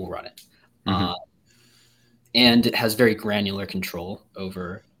 It will run it. And it has very granular control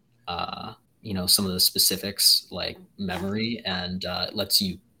over some of the specifics like memory, and it lets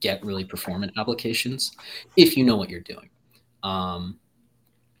you get really performant applications if you know what you're doing.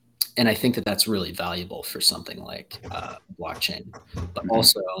 And I think that that's really valuable for something like blockchain. But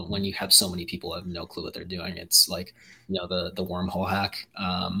also, when you have so many people who have no clue what they're doing, it's like, the wormhole hack.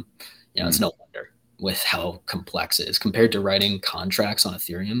 It's no wonder with how complex it is compared to writing contracts on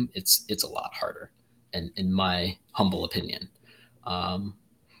Ethereum. It's a lot harder, and in my humble opinion.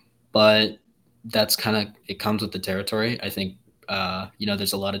 But that's kind of, it comes with the territory. I think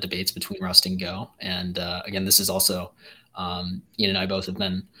there's a lot of debates between Rust and Go, and again, this is also Ian and I both have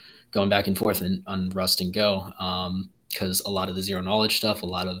been going back and forth on Rust and Go, because a lot of the zero knowledge stuff, a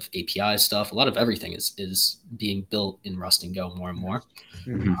lot of API stuff, a lot of everything is being built in Rust and Go more and more.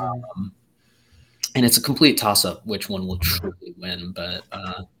 And it's a complete toss up which one will truly win, but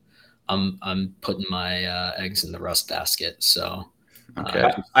I'm putting my eggs in the Rust basket. So okay.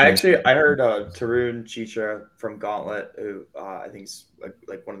 I heard Tarun Chicha from Gauntlet, who I think is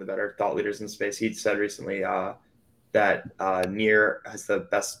like one of the better thought leaders in the space. He said recently that Near has the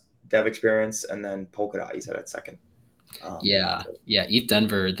best dev experience, and then Polkadot he said at second. ETH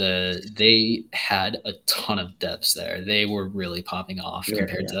Denver, they had a ton of devs there. They were really popping off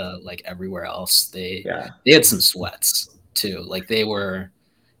compared to like everywhere else. They had some sweats too. Like they were,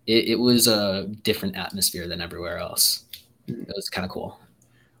 it was a different atmosphere than everywhere else. It was kind of cool.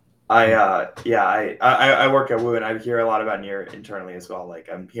 I work at Woo, and I hear a lot about Near internally as well. Like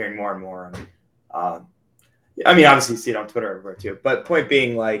I'm hearing more and more. I mean, obviously you see it on Twitter everywhere too. But point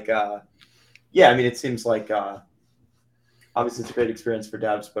being, like, I mean, it seems like obviously it's a great experience for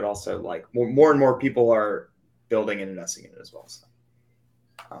devs, but also like more and more people are building and investing in it as well. So,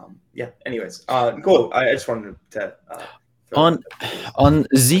 anyways, cool. I just wanted to on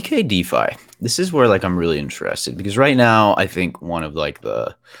ZK DeFi. This is where like I'm really interested, because right now I think one of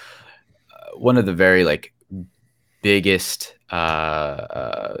the very like biggest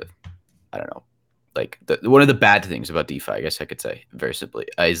I don't know, like one of the bad things about DeFi, I guess I could say very simply,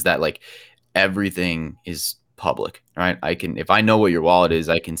 is that like everything is public, right? If I know what your wallet is,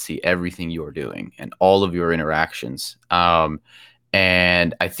 I can see everything you're doing and all of your interactions.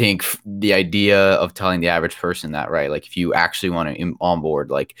 And I think the idea of telling the average person that, right, like if you actually want to onboard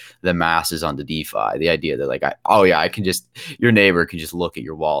like the masses onto DeFi, the idea that like, your neighbor can just look at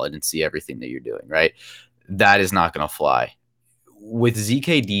your wallet and see everything that you're doing, right? That is not going to fly. With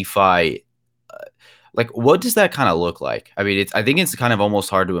ZK DeFi, like what does that kind of look like? I mean, I think it's kind of almost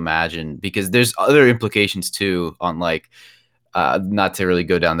hard to imagine, because there's other implications too on like, not to really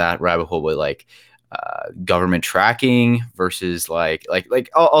go down that rabbit hole, but like government tracking versus like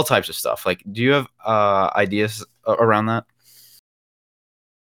all types of stuff. Like, do you have ideas around that?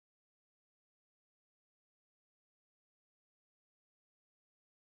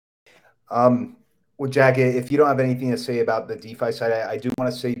 Well, Jack, if you don't have anything to say about the DeFi side, I do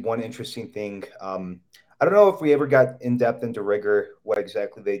want to say one interesting thing. I don't know if we ever got in depth into Rigor, what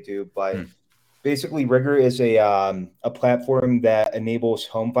exactly they do, but basically Rigor is a platform that enables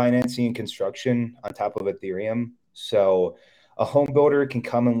home financing and construction on top of Ethereum. So a home builder can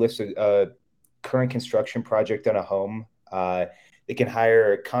come and list a current construction project on a home. They can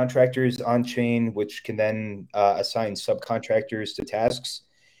hire contractors on chain, which can then assign subcontractors to tasks.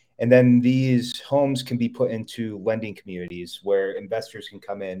 And then these homes can be put into lending communities where investors can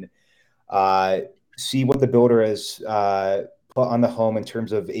come in, see what the builder has put on the home in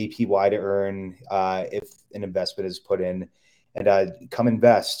terms of APY to earn if an investment is put in, and come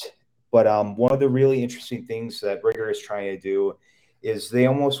invest. But one of the really interesting things that Rigor is trying to do is they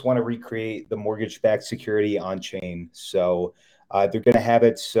almost want to recreate the mortgage-backed security on chain. So they're going to have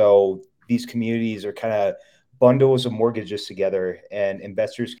it so these communities are kind of bundles of mortgages together, and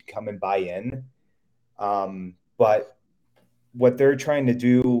investors can come and buy in. But what they're trying to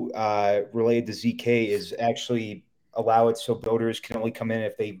do related to ZK is actually allow it so builders can only come in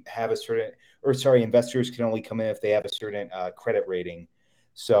if they have a certain, or sorry, investors can only come in if they have a certain credit rating.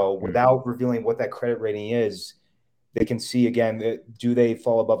 So without revealing what that credit rating is, they can see again, do they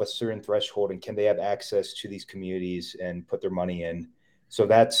fall above a certain threshold, and can they have access to these communities and put their money in? So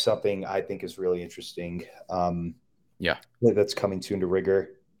that's something I think is really interesting. That's coming soon to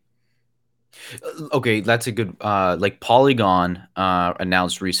Rigor. Okay, that's a good like Polygon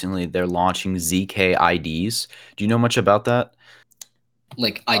announced recently they're launching ZK IDs. Do you know much about that?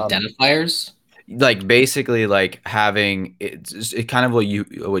 Like identifiers? Like basically like having it kind of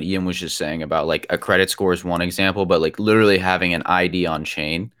what Ian was just saying about like a credit score is one example, but like literally having an ID on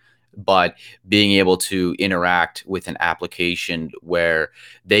chain, but being able to interact with an application where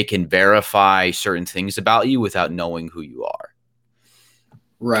they can verify certain things about you without knowing who you are.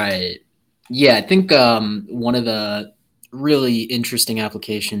 Right. Yeah, I think one of the really interesting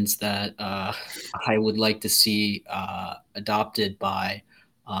applications that I would like to see adopted by,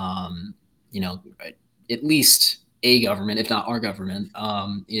 at least a government, if not our government,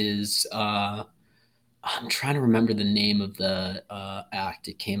 is I'm trying to remember the name of the act.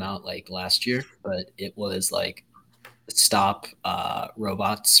 It came out like last year, but it was like stop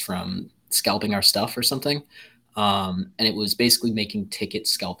robots from scalping our stuff or something. And it was basically making ticket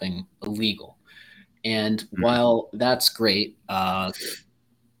scalping illegal. And while that's great,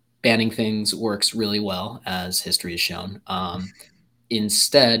 banning things works really well, as history has shown.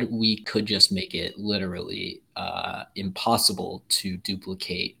 Instead, we could just make it literally impossible to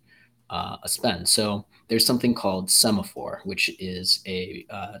duplicate a spend. So there's something called Semaphore, which is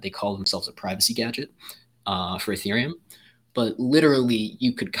they call themselves a privacy gadget for Ethereum. But literally,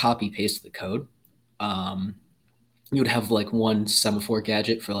 you could copy paste the code. You would have like one Semaphore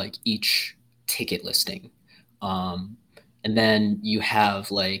gadget for like each ticket listing. And then you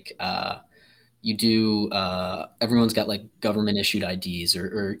have like everyone's got like government issued IDs,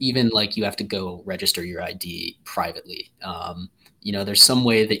 or even like you have to go register your ID privately. There's some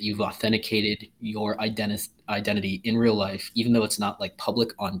way that you've authenticated your identity in real life, even though it's not like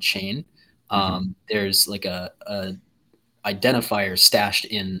public on chain. There's like a identifier stashed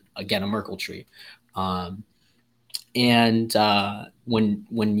in, again, a Merkle tree. And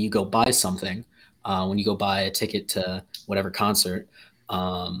when you go buy something, when you go buy a ticket to whatever concert,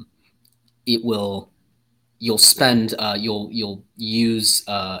 you'll use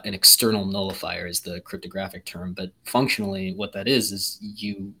an external nullifier, is the cryptographic term. But functionally, what that is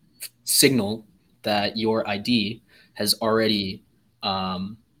you signal that your ID has already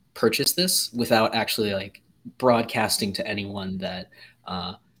purchased this without actually like broadcasting to anyone that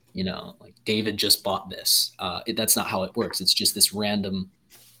like David just bought this. That's not how it works. It's just this random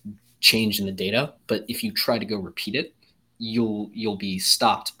change in the data. But if you try to go repeat it, you'll be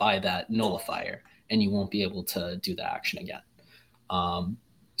stopped by that nullifier, and you won't be able to do the action again.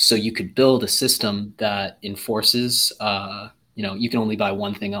 So you could build a system that enforces, you can only buy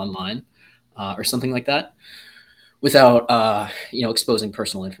one thing online or something like that, without exposing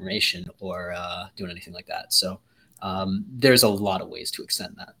personal information or doing anything like that. So there's a lot of ways to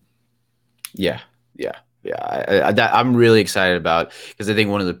extend that. Yeah. I'm really excited about, because I think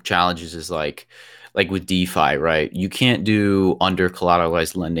one of the challenges is like with DeFi, right? You can't do under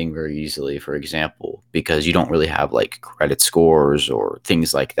collateralized lending very easily, for example, because you don't really have like credit scores or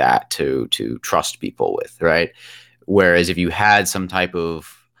things like that to trust people with, right? Whereas if you had some type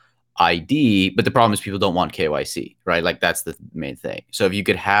of ID, but the problem is people don't want KYC, right? Like that's the main thing. So if you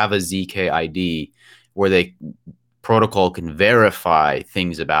could have a ZK ID where the protocol can verify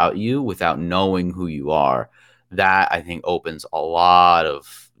things about you without knowing who you are, that I think opens a lot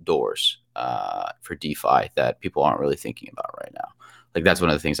of doors for DeFi that people aren't really thinking about right now. Like that's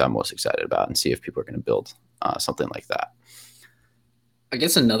one of the things I'm most excited about, and see if people are going to build something like that. I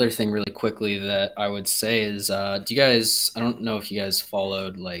guess another thing really quickly that I would say is, I don't know if you guys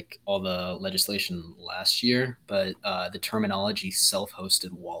followed like all the legislation last year, but the terminology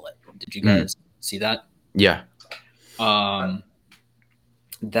self-hosted wallet. Did you guys see that? Yeah.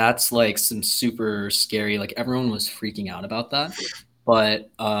 That's like some super scary, like everyone was freaking out about that. But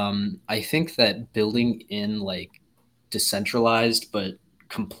I think that building in like decentralized but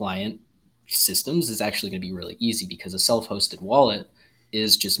compliant systems is actually going to be really easy, because a self-hosted wallet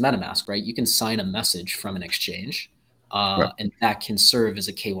is just MetaMask, right? You can sign a message from an exchange, and that can serve as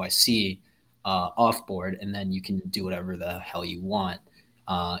a KYC offboard, and then you can do whatever the hell you want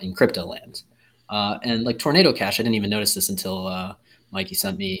in crypto land. And like Tornado Cash, I didn't even notice this until Mikey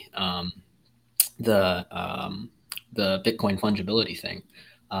sent me the Bitcoin fungibility thing.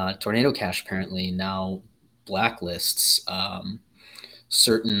 Tornado Cash apparently now blacklists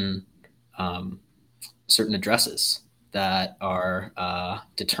certain certain addresses that are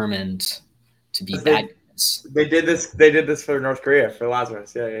determined to be bad guys. They did this. They did this for North Korea for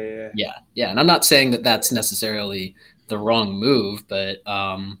Lazarus. Yeah. And I'm not saying that that's necessarily the wrong move, but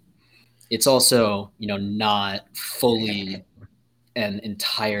it's also not fully and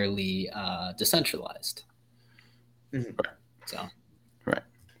entirely decentralized. Mm-hmm. So. Right.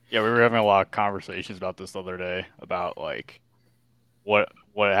 Yeah, we were having a lot of conversations about this the other day about like what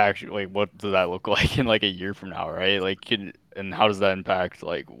actually, like, what does that look like in like a year from now, right? Like, and how does that impact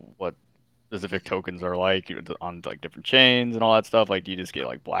like what specific tokens are like on like different chains and all that stuff? Like, do you just get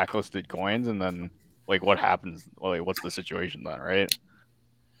like blacklisted coins, and then like what happens? Like, what's the situation then, right?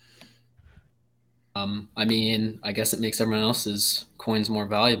 I mean, I guess it makes everyone else's coins more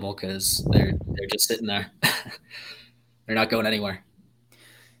valuable because they're just sitting there. They're not going anywhere.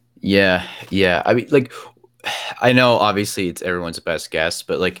 Yeah. I mean, like, I know obviously it's everyone's best guess,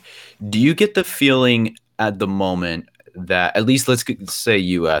 but like, do you get the feeling at the moment that, at least let's say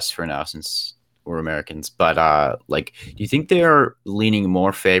US for now since we're Americans, but like, do you think they are leaning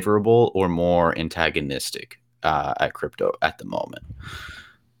more favorable or more antagonistic at crypto at the moment?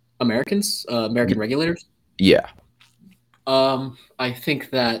 Americans, American regulators? Yeah. I think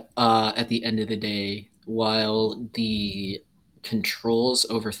that at the end of the day, while the controls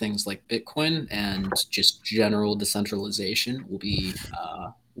over things like Bitcoin and just general decentralization will be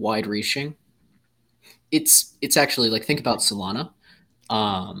wide-reaching, it's actually like, think about Solana.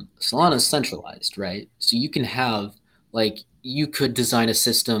 Solana is centralized, right? So you can have, like, you could design a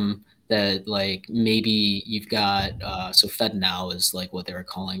system that, like, maybe you've got so FedNow is like what they were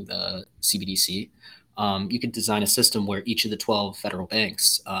calling the CBDC. You could design a system where each of the 12 federal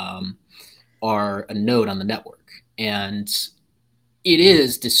banks are a node on the network, and it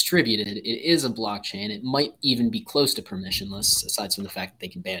is distributed. It is a blockchain. It might even be close to permissionless, aside from the fact that they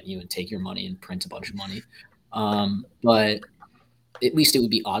can ban you and take your money and print a bunch of money. But at least it would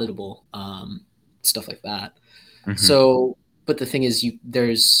be auditable, stuff like that. Mm-hmm. So, but the thing is,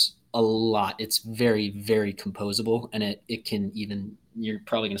 there's a lot. It's very, very composable, and it can even, you're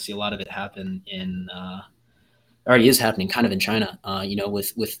probably going to see a lot of it happen in, already is happening kind of in China,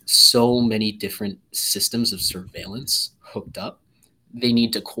 with so many different systems of surveillance hooked up, they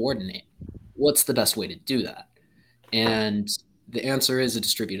need to coordinate. What's the best way to do that? And the answer is a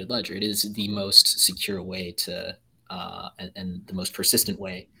distributed ledger. It is the most secure way to, and the most persistent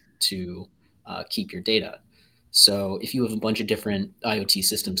way to keep your data. So if you have a bunch of different IoT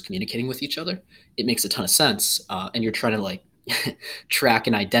systems communicating with each other, it makes a ton of sense. And you're trying to like track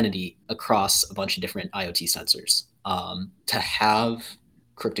an identity across a bunch of different IoT sensors. To have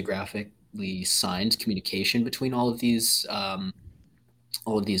cryptographically signed communication between all of these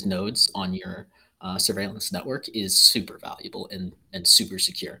nodes on your surveillance network is super valuable and super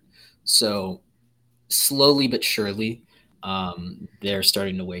secure. So slowly but surely, they're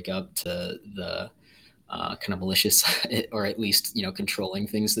starting to wake up to the kind of malicious, or at least controlling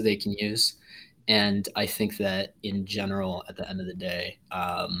things that they can use. And I think that in general, at the end of the day,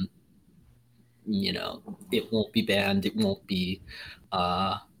 it won't be banned. It won't be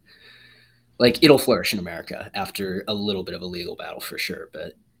like, it'll flourish in America after a little bit of a legal battle for sure,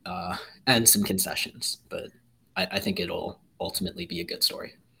 but and some concessions. But I think it'll ultimately be a good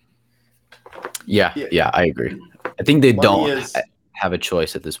story. Yeah, I agree. I think they don't have a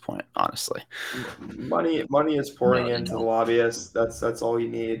choice at this point, honestly. Money is pouring into the lobbyists. That's all you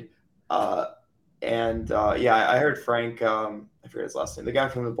need. I heard Frank, I forget his last name, the guy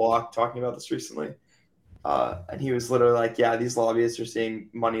from the block, talking about this recently. And he was literally like, yeah, these lobbyists are seeing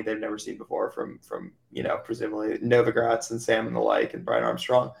money they've never seen before from presumably Novogratz and Sam and the like, and Brian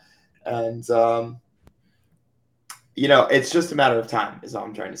Armstrong. And it's just a matter of time, is all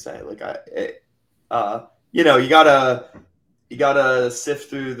I'm trying to say. Like, you gotta sift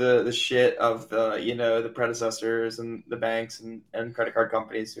through the shit of the predecessors and the banks and credit card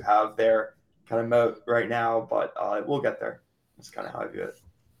companies who have their kind of moat right now, but we'll get there. That's kind of how I view it.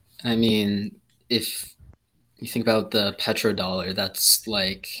 I mean, if you think about the petrodollar, that's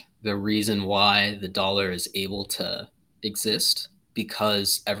like the reason why the dollar is able to exist,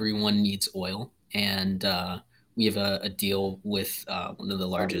 because everyone needs oil. And we have a deal with one of the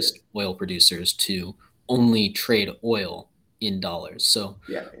largest oil producers to only trade oil in dollars. So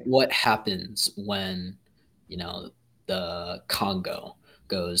what happens when, the Congo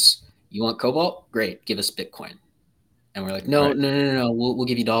goes, you want cobalt? Great, give us Bitcoin. And we're like, no, right. No. We'll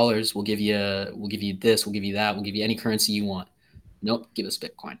give you dollars. We'll give you this. We'll give you that. We'll give you any currency you want. Nope. Give us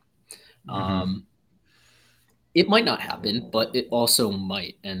Bitcoin. It might not happen, but it also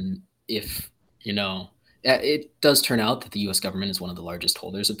might. And if, it does turn out that the US government is one of the largest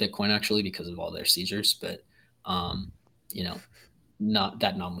holders of Bitcoin, actually, because of all their seizures. But, not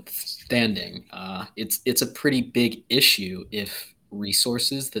that notwithstanding, it's a pretty big issue if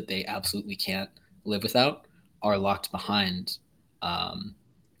resources that they absolutely can't live without are locked behind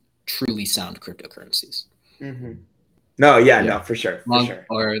truly sound cryptocurrencies. Mm-hmm. No, yeah, no, for sure.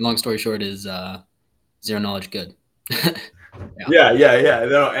 Long story short is zero knowledge good. Yeah.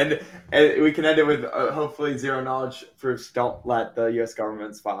 No, and we can end it with hopefully zero knowledge proofs. Don't let the U.S.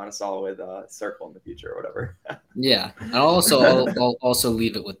 government spy on us all with Circle in the future or whatever. Yeah, and I'll also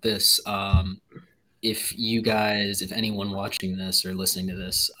leave it with this. If anyone watching this or listening to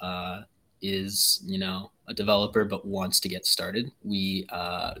this is a developer but wants to get started, we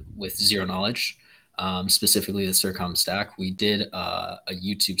with zero knowledge, specifically the Circom stack, we did a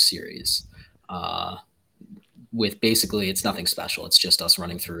YouTube series. With basically, it's nothing special. It's just us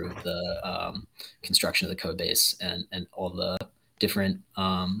running through the construction of the code base and all the different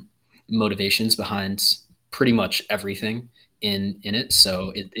motivations behind pretty much everything in it.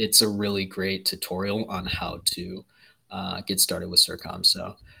 So it's a really great tutorial on how to get started with Circom.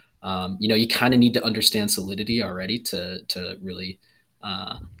 So you kind of need to understand Solidity already to really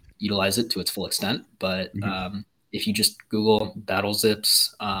utilize it to its full extent. But if you just Google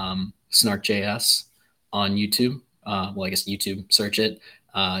BattleZips Snark.js on YouTube, I guess YouTube, search it,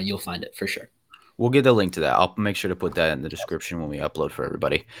 you'll find it for sure. We'll get the link to that. I'll make sure to put that in the description when we upload for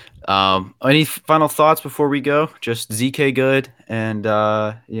everybody. Any final thoughts before we go? Just ZK good, and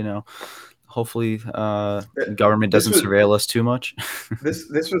hopefully the government doesn't surveil us too much.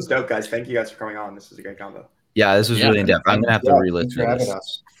 This was dope, guys. Thank you guys for coming on. This was a great combo. Yeah, this was really in depth. I'm gonna have to re-listen to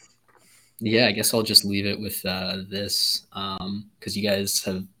this. Yeah, I guess I'll just leave it with this because you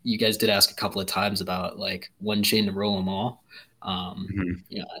guys did ask a couple of times about like one chain to rule them all.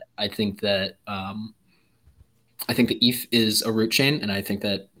 I think that ETH is a root chain, and I think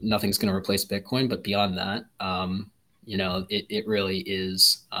that nothing's going to replace Bitcoin. But beyond that, it really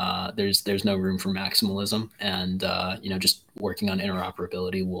is. There's no room for maximalism, and just working on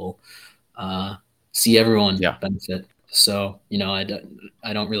interoperability will see everyone benefit. So, I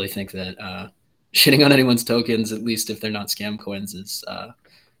don't really think that shitting on anyone's tokens, at least if they're not scam coins, is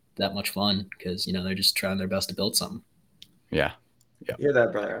that much fun because, they're just trying their best to build something. Yeah. You hear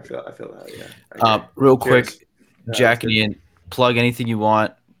that, brother? I feel that. Yeah. Real quick, Jack and Ian, plug anything you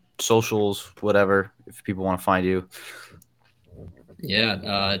want, socials, whatever, if people want to find you. Yeah.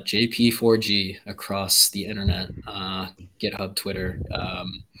 JP4G across the internet, GitHub, Twitter,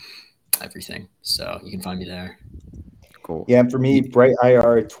 everything. So you can find me there. Cool. Yeah, and for me,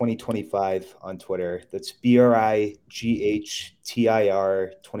 BrightIR 2025 on Twitter. That's BRIGHTIR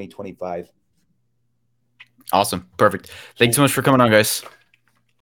 2025. Awesome. Perfect. Thanks so much for coming on, guys.